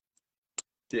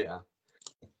 Yeah.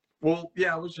 Well,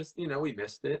 yeah, it was just, we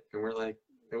missed it and we're like,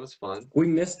 it was fun. We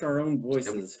missed our own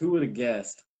voices. Who would have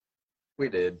guessed? We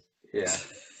did. Yeah.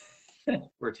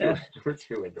 we're too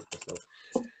into ourselves.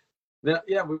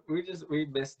 Yeah, we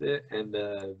missed it, and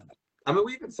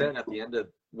we even said at the end of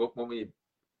when we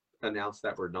announced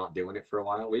that we're not doing it for a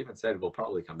while, we even said we'll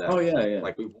probably come back. Oh yeah.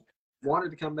 Like we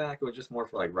wanted to come back, it was just more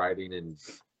for like writing and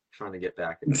trying to get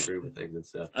back in the groove of things and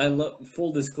stuff. I love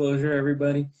full disclosure,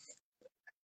 everybody.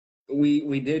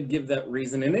 We did give that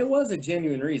reason, and it was a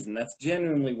genuine reason. That's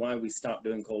genuinely why we stopped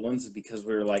doing cold ones, is because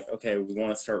we were like, okay, we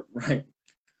want to start writing.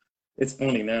 It's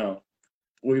funny now.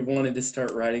 We wanted to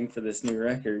start writing for this new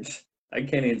record. I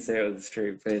can't even say it with a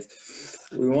straight face.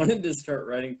 We wanted to start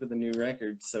writing for the new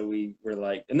record, so we were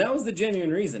like, and that was the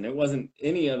genuine reason. It wasn't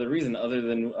any other reason other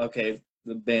than, okay,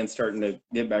 the band's starting to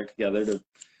get back together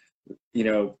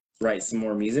to, write some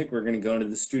more music. We're going to go into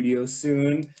the studio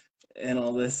soon and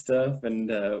all this stuff. And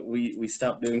we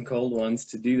stopped doing Cold Ones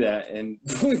to do that. And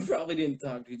we probably didn't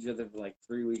talk to each other for like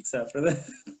 3 weeks after that.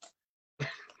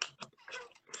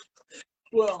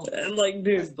 Well, And like,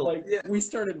 dude, yeah. we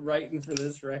started writing for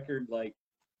this record like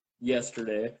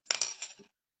yesterday.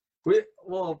 We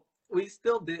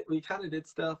still did. We kind of did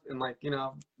stuff, and like you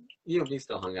and me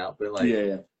still hung out, but like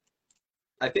Yeah.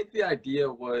 I think the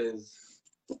idea was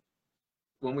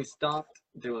when we stopped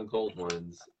doing Cold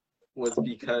Ones was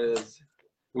because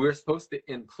we were supposed to,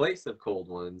 in place of Cold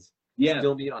Ones,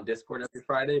 still meet on Discord every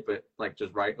Friday, but like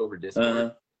just write over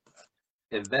Discord,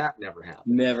 and that never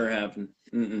happened. Never happened.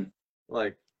 Mm-mm.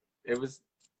 Like it was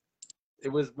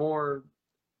more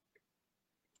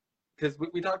because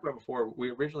we talked about before.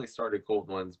 We originally started Cold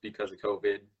Ones because of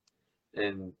COVID,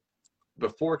 and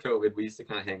before COVID, we used to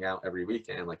kind of hang out every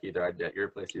weekend, like either I'd be at your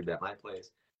place, you'd be at my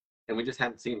place, and we just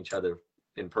hadn't seen each other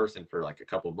in person for like a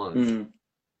couple months. Mm-hmm.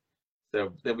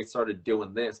 So then we started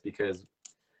doing this because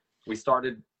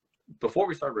before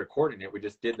we started recording it, we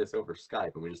just did this over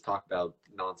Skype, and we just talked about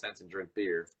nonsense and drink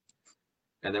beer.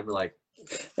 And then we're like,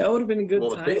 that would have been a good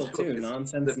title too.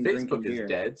 Nonsense and drinking beer. The Facebook is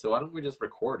dead, so why don't we just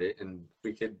record it, and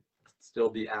we could still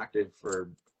be active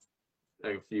for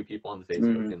a few people on the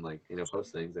Facebook and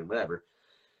post things and whatever.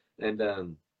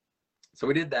 And so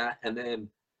we did that, and then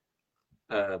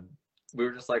we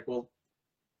were just like, well,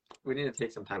 we need to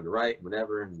take some time to write and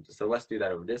whatever, and so let's do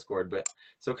that over Discord. But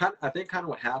so I think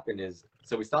what happened is,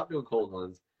 so we stopped doing Cold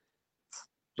Ones,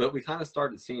 but we kind of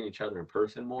started seeing each other in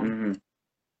person more. Mm-hmm.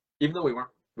 Even though we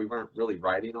weren't really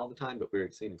writing all the time, but we were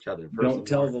seeing each other in person. Don't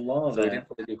tell the law of that. So we didn't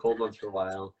really do Cold Ones for a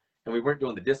while, and we weren't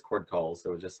doing the Discord calls,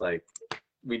 so it was just like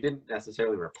we didn't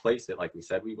necessarily replace it like we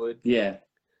said we would. Yeah.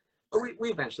 But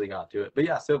we eventually got to it. But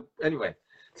yeah, so anyway,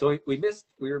 so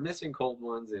we were missing Cold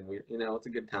Ones, and it's a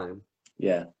good time.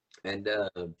 Yeah. And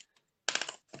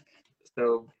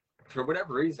so for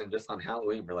whatever reason, just on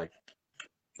Halloween, we're like,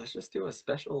 let's just do a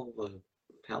special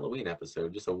Halloween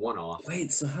episode, just a one-off.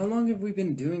 Wait, so how long have we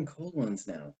been doing Cold Ones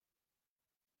now?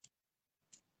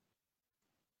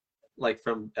 Like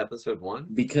from episode 1?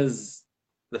 Because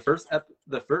the first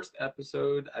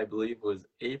episode, I believe, was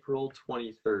April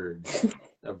 23rd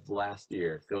of last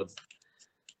year.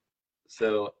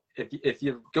 So if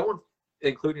you're going,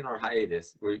 including our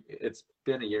hiatus, it's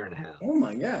been a year and a half. Oh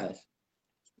my gosh!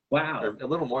 Wow. Or a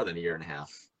little more than a year and a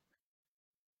half.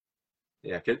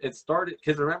 Yeah, it started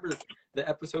because remember the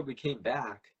episode we came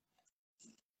back,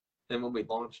 and when we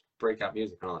launched Breakout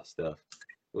Music and all that stuff,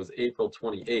 it was April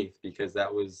 28th because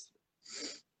that was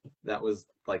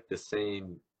like the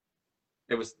same.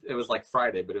 It was like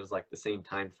Friday, but it was like the same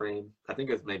time frame. I think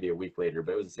it was maybe a week later,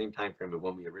 but it was the same time frame of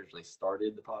when we originally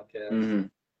started the podcast. Mm-hmm.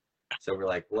 So we're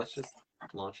like, let's just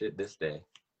launch it this day.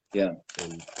 Yeah.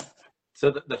 And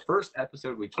so the first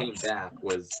episode we came back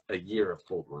was a year of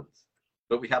Cold Ones,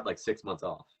 but we had like 6 months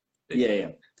off. Basically.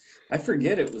 Yeah. I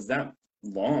forget it was that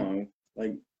long,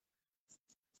 like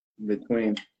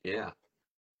between. Yeah.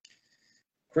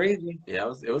 Crazy.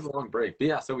 Yeah, it was a long break. But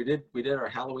yeah, so we did our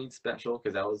Halloween special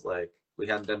because that was like we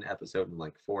hadn't done an episode in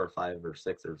like 4 or 5 or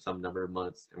 6 or some number of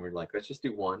months, and we're like, let's just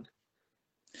do one.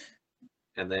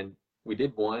 And then we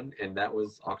did one, and that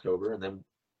was October, and then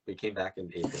we came back in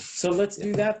April. So let's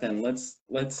do that then. Let's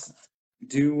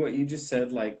do what you just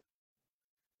said, like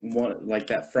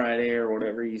that Friday or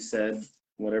whatever you said,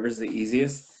 whatever's the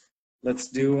easiest. Let's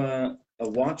do a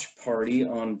watch party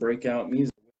on Breakout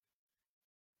Music.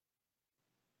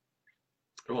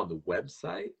 Oh, on the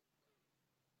website?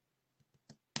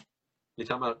 You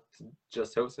talking about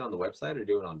just host it on the website or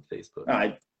do it on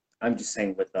Facebook? I'm just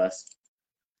saying with us.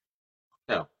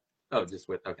 Oh, just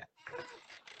with, okay.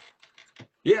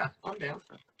 Yeah, I'm down.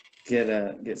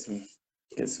 Get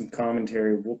some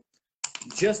commentary.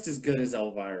 Just as good as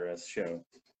Elvira's show.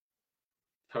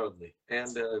 Totally.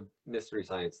 And Mystery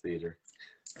Science Theater.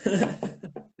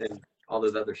 And all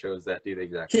those other shows that do the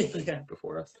exact same thing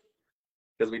before us.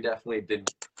 Because we definitely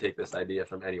didn't take this idea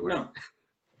from anywhere.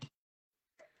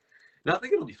 No, I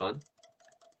think it'll be fun.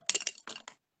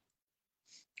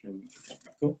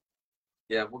 Cool.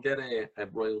 Yeah, we'll get a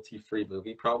royalty-free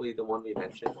movie. Probably the one we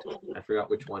mentioned. I forgot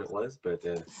which one it was, but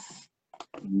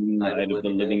Night of the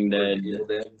Living Dead. Evil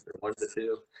Dead, or one of the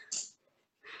two.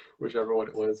 Whichever one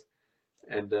it was.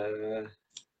 And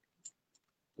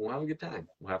we'll have a good time.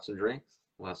 We'll have some drinks.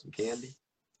 We'll have some candy.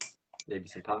 Maybe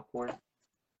some popcorn.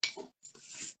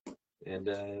 and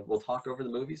we'll talk over the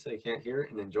movie so you can't hear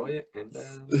it and enjoy it. And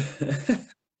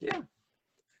yeah,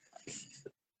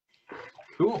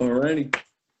 cool. Alrighty.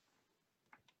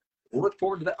 We'll look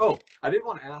forward to that. Oh, I did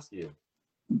want to ask you,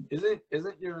 isn't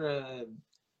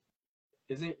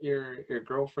your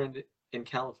girlfriend in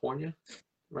California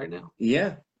right now?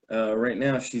 Yeah. Right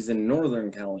now she's in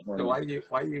Northern California. So why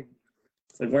you?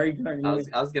 It's like, why are you talking?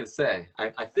 I was gonna say,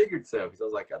 I figured so, because I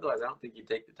was like, otherwise I don't think you'd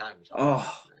take the time to talk.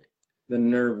 Oh, the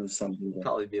nerve of some people.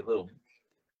 Probably be a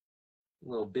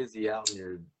little busy out in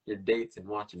your dates and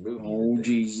watching movies. Oh,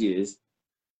 Jesus.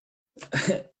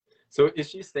 So is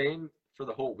she staying for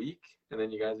the whole week, and then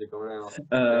you guys are going out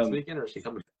next weekend, or is she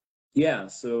coming? Yeah,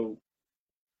 so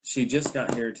she just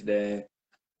got here today.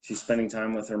 She's spending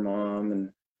time with her mom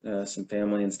and some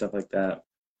family and stuff like that.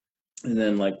 And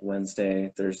then like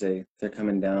Wednesday, Thursday, they're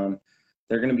coming down.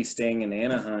 They're going to be staying in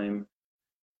Anaheim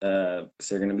because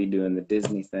they're going to be doing the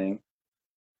Disney thing.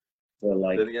 So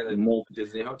like Did they get a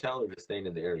Disney hotel, or just staying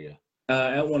in the area?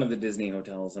 At one of the Disney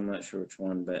hotels. I'm not sure which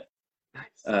one, but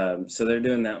nice. So they're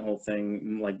doing that whole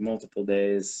thing, like multiple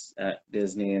days at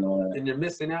Disney and all that. And you're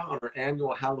missing out on our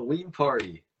annual Halloween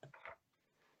party.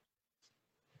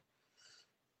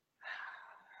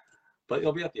 But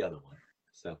you'll be at the other one,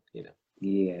 so you know.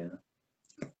 Yeah.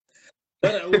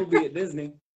 But I will be at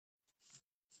Disney.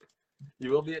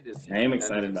 You will be at Disney. I am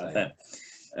excited about that.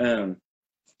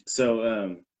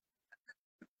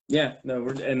 Yeah, no,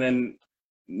 and then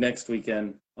next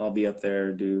weekend I'll be up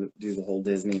there, do the whole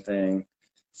Disney thing,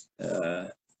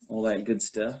 all that good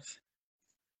stuff.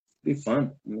 Be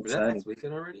fun. I'm excited. Is that next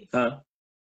weekend already? Huh?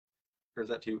 Or is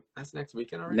that that's next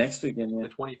weekend already? Next weekend, yeah. The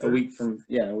 23rd? A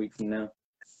week from now.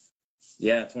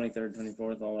 Yeah, 23rd,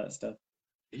 24th, all that stuff.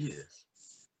 Jesus.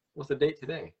 What's the date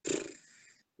today?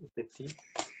 The 15th?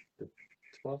 The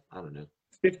 12th? I don't know.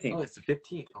 15th. Oh, it's the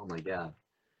 15th. Oh my God.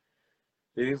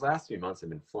 Dude, these last few months have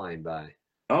been flying by.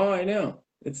 Oh, I know.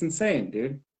 It's insane,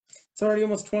 dude. It's already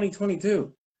almost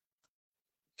 2022.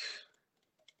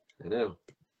 I know.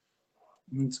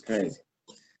 It's crazy.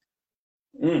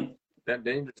 That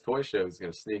Dangerous Toy Show is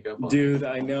going to sneak up on dude,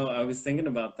 I know. I was thinking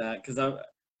about that because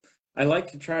I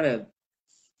like to try to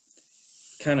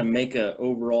kind of make a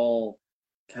overall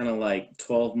kind of like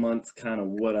 12 months kind of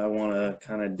what I want to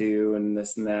kind of do and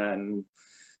this and that, and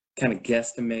kind of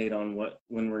guesstimate on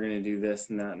when we're going to do this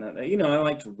and that and that. You know, I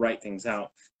like to write things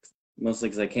out, mostly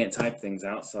because I can't type things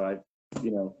out, so I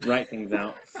write things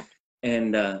out.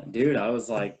 And dude, I was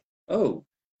like, oh,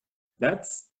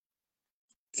 that's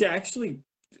actually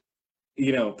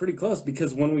pretty close,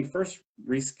 because when we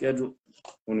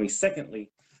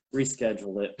secondly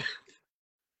rescheduled it,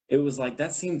 it was like,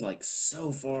 that seemed like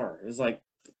so far. It was like,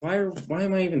 why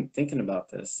am I even thinking about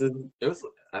this? It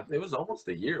was almost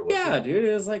a year. Yeah, dude.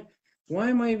 It was like, why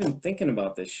am I even thinking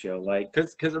about this show? Like,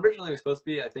 because originally it was supposed to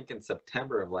be, I think, in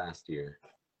September of last year.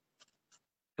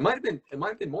 It might have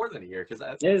been more than a year, because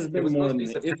it's been more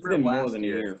than a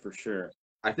year for sure.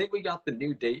 I think we got the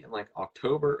new date in like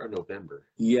October or November.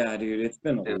 Yeah, dude, it's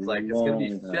been a long time. It's like, it's gonna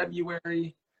be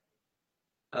February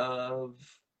of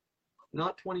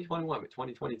not 2021, but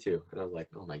 2022. And I was like,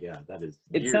 oh my God, that is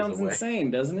years away. It sounds insane,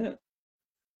 doesn't it?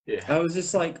 Yeah. I was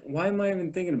just like, why am I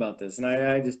even thinking about this? And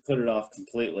I just put it off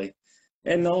completely.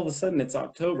 And all of a sudden it's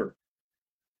October.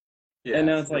 Yeah. And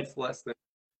now it's like less than.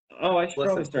 Oh, I should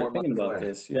probably start thinking about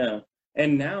this. Yeah.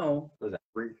 And now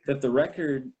that the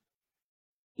record,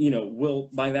 will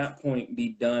by that point be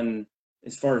done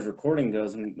as far as recording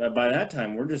goes, and by that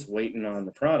time we're just waiting on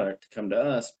the product to come to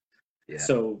us. Yeah.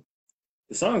 So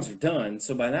the songs are done.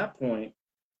 So by that point,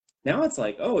 now it's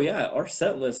like, oh yeah, our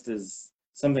set list is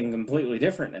something completely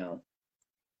different now.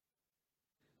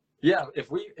 Yeah, if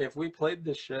we played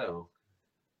this show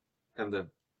and the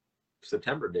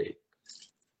September date,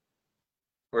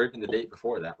 or even the date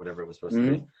before that, whatever it was supposed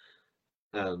to be,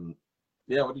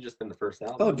 yeah, it would have just been the first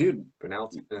album. Oh, dude. But now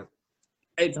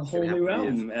it's a whole new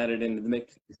album added into the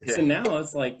mix. Yeah. So now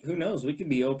it's like, who knows? We could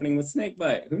be opening with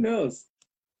Snakebite. Who knows?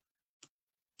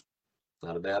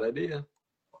 Not a bad idea.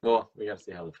 Well, we got to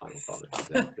see how the final product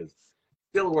is, because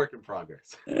still a work in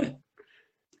progress.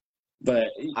 But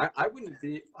I wouldn't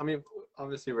be. I mean,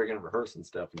 obviously we're gonna rehearse and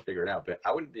stuff and figure it out. But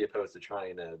I wouldn't be opposed to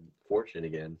trying Fortune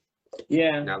again.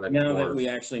 Yeah. Now that we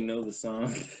actually know the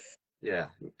song. Yeah.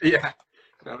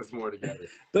 Now it's more together.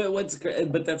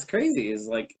 But that's crazy is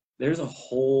like, there's a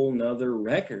whole nother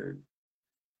record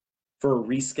for a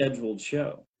rescheduled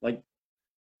show. Like,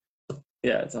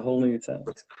 yeah, it's a whole new thing.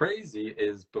 What's crazy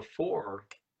is before,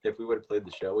 if we would have played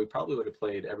the show, we probably would have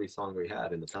played every song we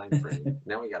had in the time frame.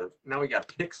 Now we gotta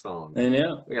pick songs. I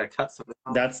know. We gotta cut some.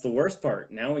 That's the worst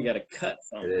part. Now we gotta cut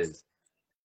songs. It is.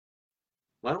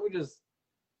 Why don't we just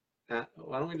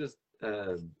why don't we just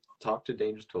talk to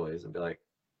Dangerous Toys and be like,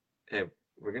 hey,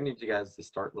 we're gonna need you guys to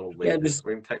start a little Yeah, later. just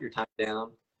We're gonna cut your time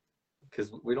down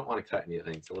because we don't want to cut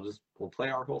anything. So we'll play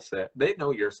our whole set. They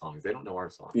know your songs. They don't know our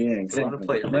songs. yeah, So we're gonna exactly.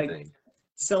 play Like, everything.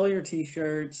 sell your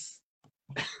T-shirts.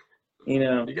 You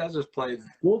know, You guys just play.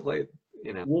 we'll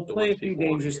You know, we'll the play a ones few people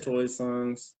wanna Dangerous hear. Toys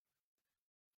songs.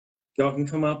 Y'all can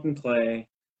come up and play.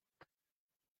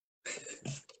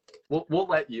 We'll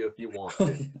let you if you want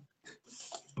to.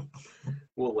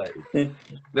 We'll let you.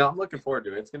 No, I'm looking forward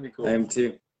to it. It's gonna be cool. I am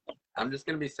too. I'm just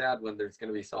gonna be sad when there's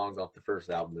gonna be songs off the first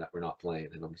album that we're not playing,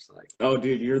 and I'm just like, Oh,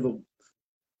 dude, you're the.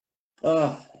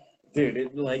 Dude,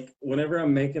 it, like whenever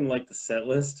I'm making like the set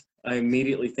list, I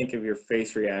immediately think of your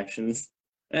face reactions.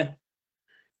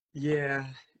 yeah.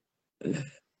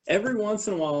 Every once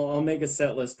in a while, I'll make a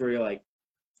set list where you're like,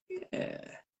 yeah.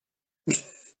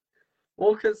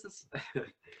 Well, because it's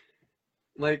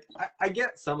like I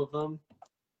get some of them.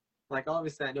 Like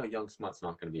obviously, I know Young Smut's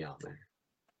not gonna be on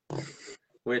there.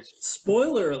 Which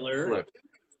Spoiler alert.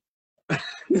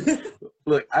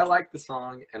 look, I like the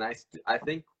song, and I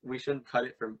think we shouldn't cut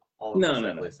it from all of the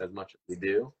set lists as much as we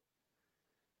do.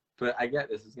 But I get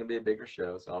this is gonna be a bigger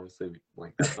show, so obviously,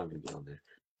 like that's not gonna be on there.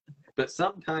 But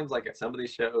sometimes, like at some of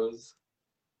these shows,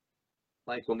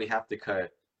 like when we have to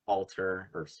cut Alter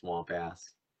or Swamp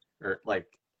Ass, or like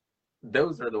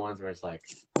those are the ones where it's like,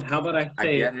 how about I I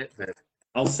say get it, but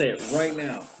I'll say it right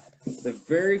now. The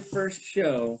very first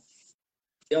show,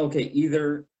 okay,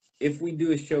 either if we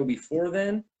do a show before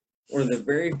then or the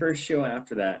very first show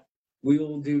after that, we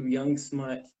will do Young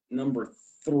Smut number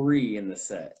 3 in the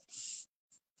set.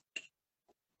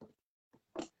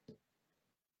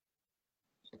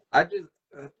 I just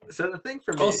so the thing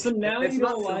for me. Oh, so now you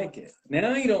don't like it.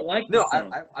 Now you don't like No, the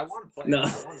song. I want to play. No.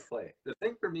 I want to play. The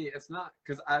thing for me, it's not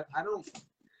because I don't.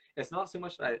 It's not so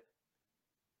much that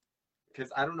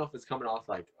because I don't know if it's coming off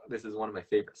like this is one of my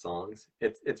favorite songs.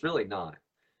 It's really not.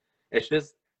 It's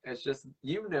just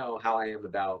you know how I am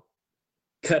about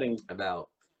Cutting. Well,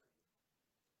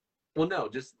 no,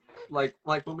 just like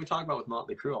when we talk about with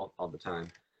Motley Crue all the time.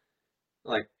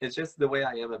 Like it's just the way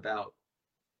I am about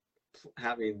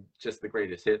having just the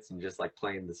greatest hits and just like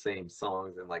playing the same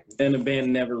songs and like And the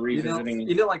band never revisiting.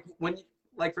 you know like when you,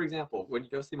 like for example when you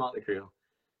go see Motley Crue,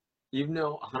 you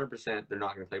know 100% they're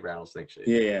not going to play Rattlesnake Shake.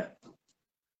 Yeah.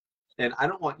 And I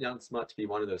don't want Young Smut to be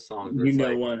one of those songs where You it's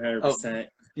know, like, 100%.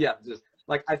 yeah, just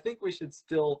like I think we should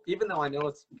still, even though I know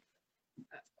it's,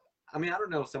 I mean, I don't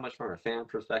know so much from a fan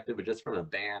perspective, but just from a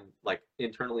band, like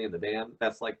internally in the band,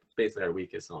 that's like basically our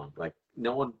weakest song. Like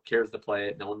no one cares to play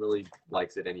it. No one really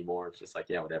likes it anymore. It's just like,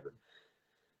 yeah, whatever.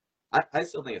 I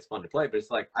still think it's fun to play, but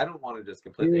it's like, I don't want to just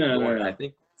completely ignore it. I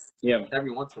think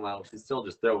every once in a while, we should still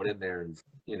just throw it in there. And,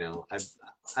 you know,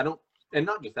 I don't, and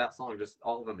not just that song, just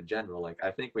all of them in general. Like,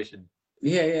 I think we should.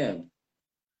 Yeah.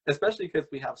 Especially because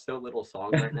we have so little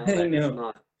songs right now that it's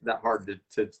not that hard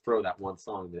to throw that one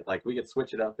song. That like we could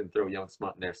switch it up and throw Young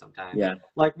Smut in there sometimes. Yeah.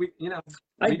 Like we, you know,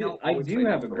 I do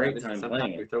have a great time sometimes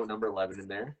playing it. We throw number 11 in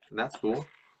there, and that's cool.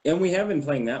 And we have been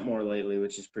playing that more lately,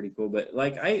 which is pretty cool. But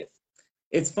like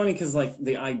it's funny because like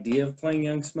the idea of playing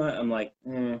Young Smut, I'm like,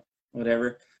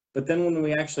 whatever. But then when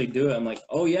we actually do it, I'm like,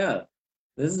 oh yeah,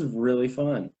 this is really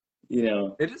fun. You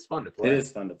know, it is fun to play. It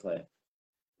is fun to play.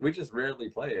 We just rarely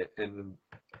play it, and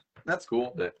that's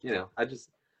cool. But you know, and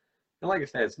like I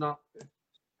said, it's not.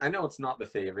 I know it's not the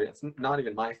favorite. It's not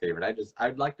even my favorite.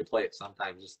 I'd like to play it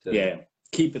sometimes just to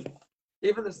keep it.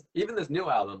 Even this new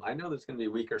album, I know there's gonna be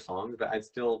weaker songs, but I'd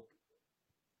still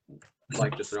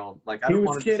like to throw them. Like I don't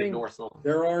want to just ignore songs.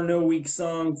 There are no weak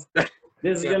songs.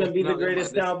 This is gonna be the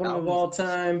greatest album of all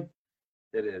time.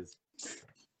 It is.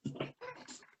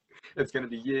 It's gonna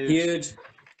be huge.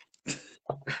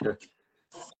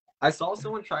 I saw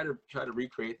someone try to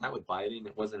recreate that with Biden.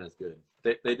 It wasn't as good.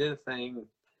 They did a thing.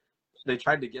 They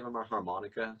tried to give him a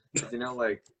harmonica, you know,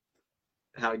 like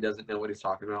how he doesn't know what he's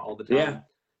talking about all the time. Yeah,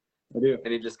 I do.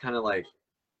 And he just kind of like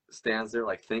stands there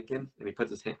like thinking, and he puts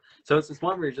his hand. So it's this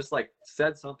one where he just like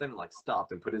said something and like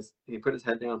stopped and put his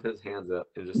head down, put his hands up,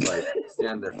 and just like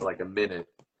stand there for like a minute.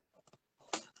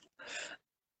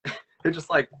 He just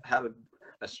like had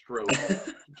a stroke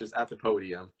just at the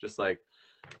podium, just like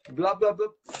blah blah blah.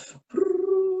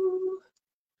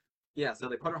 Yeah, so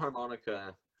they put a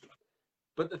harmonica,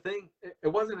 but the thing, it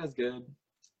wasn't as good.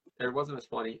 It wasn't as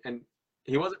funny, and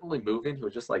he wasn't really moving. He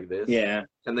was just like this. Yeah.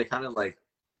 And they kind of like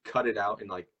cut it out and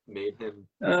like made him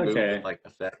move with like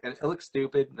effect, and it looked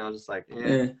stupid. And I was just like,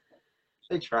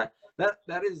 they try.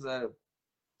 That is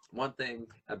one thing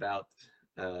about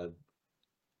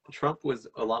Trump was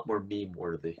a lot more meme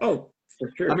worthy. Oh, for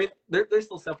sure. I mean, there's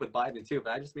still stuff with Biden too,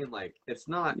 but I just mean like it's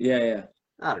not. Yeah.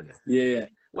 I don't know. Yeah.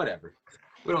 Whatever.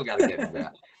 We don't got to get into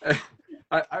that.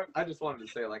 I just wanted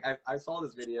to say, like, I saw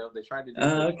this video. They tried to do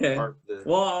Okay. the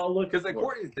Well, I'll look. because the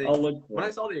accordion thing. I'll look for When I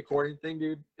it. saw the accordion thing,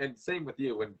 dude, and same with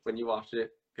you when you watched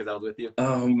it, because I was with you.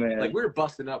 Oh man. Like, we were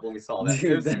busting up when we saw that.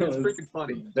 Dude, It was that was freaking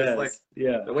funny. the Just like best.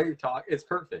 Yeah. the way you talk, it's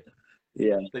perfect.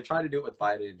 Yeah. They tried to do it with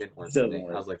Biden, it didn't work. Doesn't For me.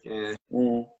 work. I was like,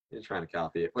 Mm. you're trying to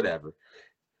copy it, whatever.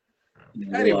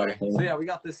 Yeah, Anyway, so yeah, we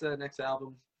got this next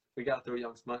album. We got to throw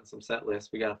Young Smut in some set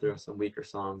lists. We got to throw some weaker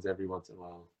songs every once in a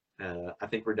while. I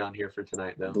think we're done here for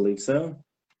tonight, I though. believe so.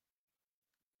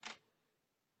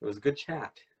 It was a good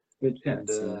chat. Good chat.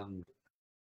 And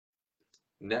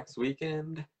next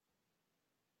weekend,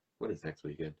 what is next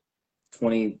weekend?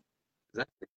 20. Is that?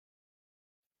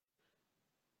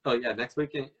 Oh yeah, next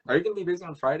weekend. Are you gonna be busy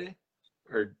on Friday,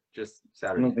 or just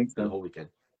Saturday? I don't think so. The whole weekend.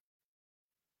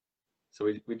 So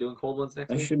we doing cold ones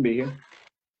next I week? should be here.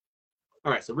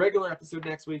 All right, so regular episode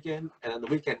next weekend, and then the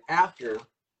weekend after,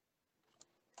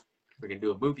 we're gonna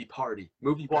do a movie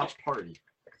watch party.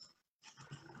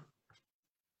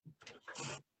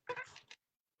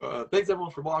 Thanks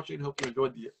everyone for watching. Hope you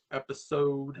enjoyed the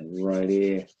episode.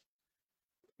 Alrighty.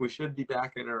 We should be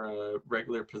back in our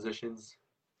regular positions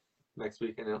next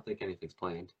weekend. I don't think anything's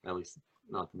planned, at least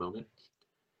not at the moment.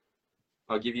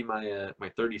 I'll give you my my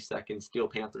 30-second Steel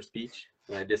Panther speech.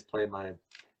 And I displayed my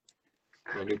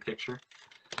new picture.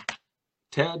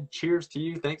 Ted, cheers to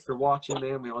you. Thanks for watching,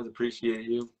 man. We always appreciate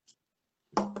you.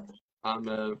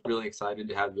 I'm really excited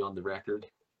to have you on the record.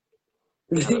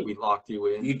 Now that we locked you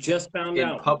in. You just found in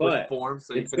out, public but form,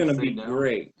 so it's you gonna say be no.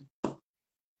 great.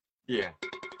 Yeah.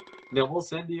 No, we'll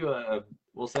send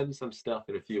you some stuff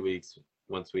in a few weeks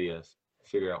once we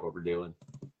figure out what we're doing,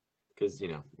 because we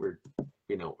know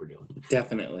what we're doing.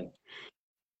 Definitely.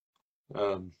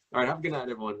 All right, have a good night,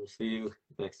 everyone. We'll see you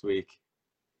next week.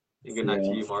 And good night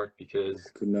to you, Mark, because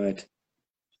good night.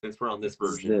 Since we're on this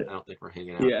version, I don't think we're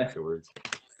hanging out afterwards.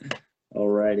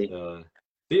 Alrighty.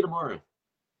 See you tomorrow.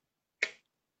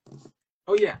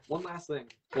 Oh yeah, one last thing.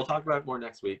 We'll talk about it more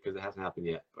next week because it hasn't happened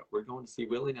yet. But we're going to see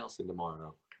Willie Nelson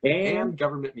tomorrow. And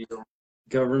Government Mule.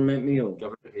 Government Mule.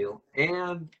 Government Mule.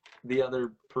 And the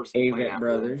other person. Avett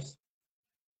Brothers.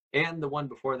 And the one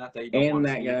before that you don't want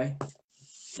to see. And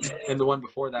that guy. And the one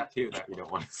before that too that you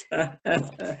don't want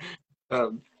to see.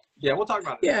 Yeah, we'll talk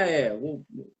about it. Yeah. We'll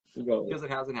go. Because it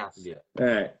hasn't happened yet. All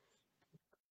right.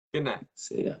 Good night.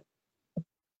 See ya.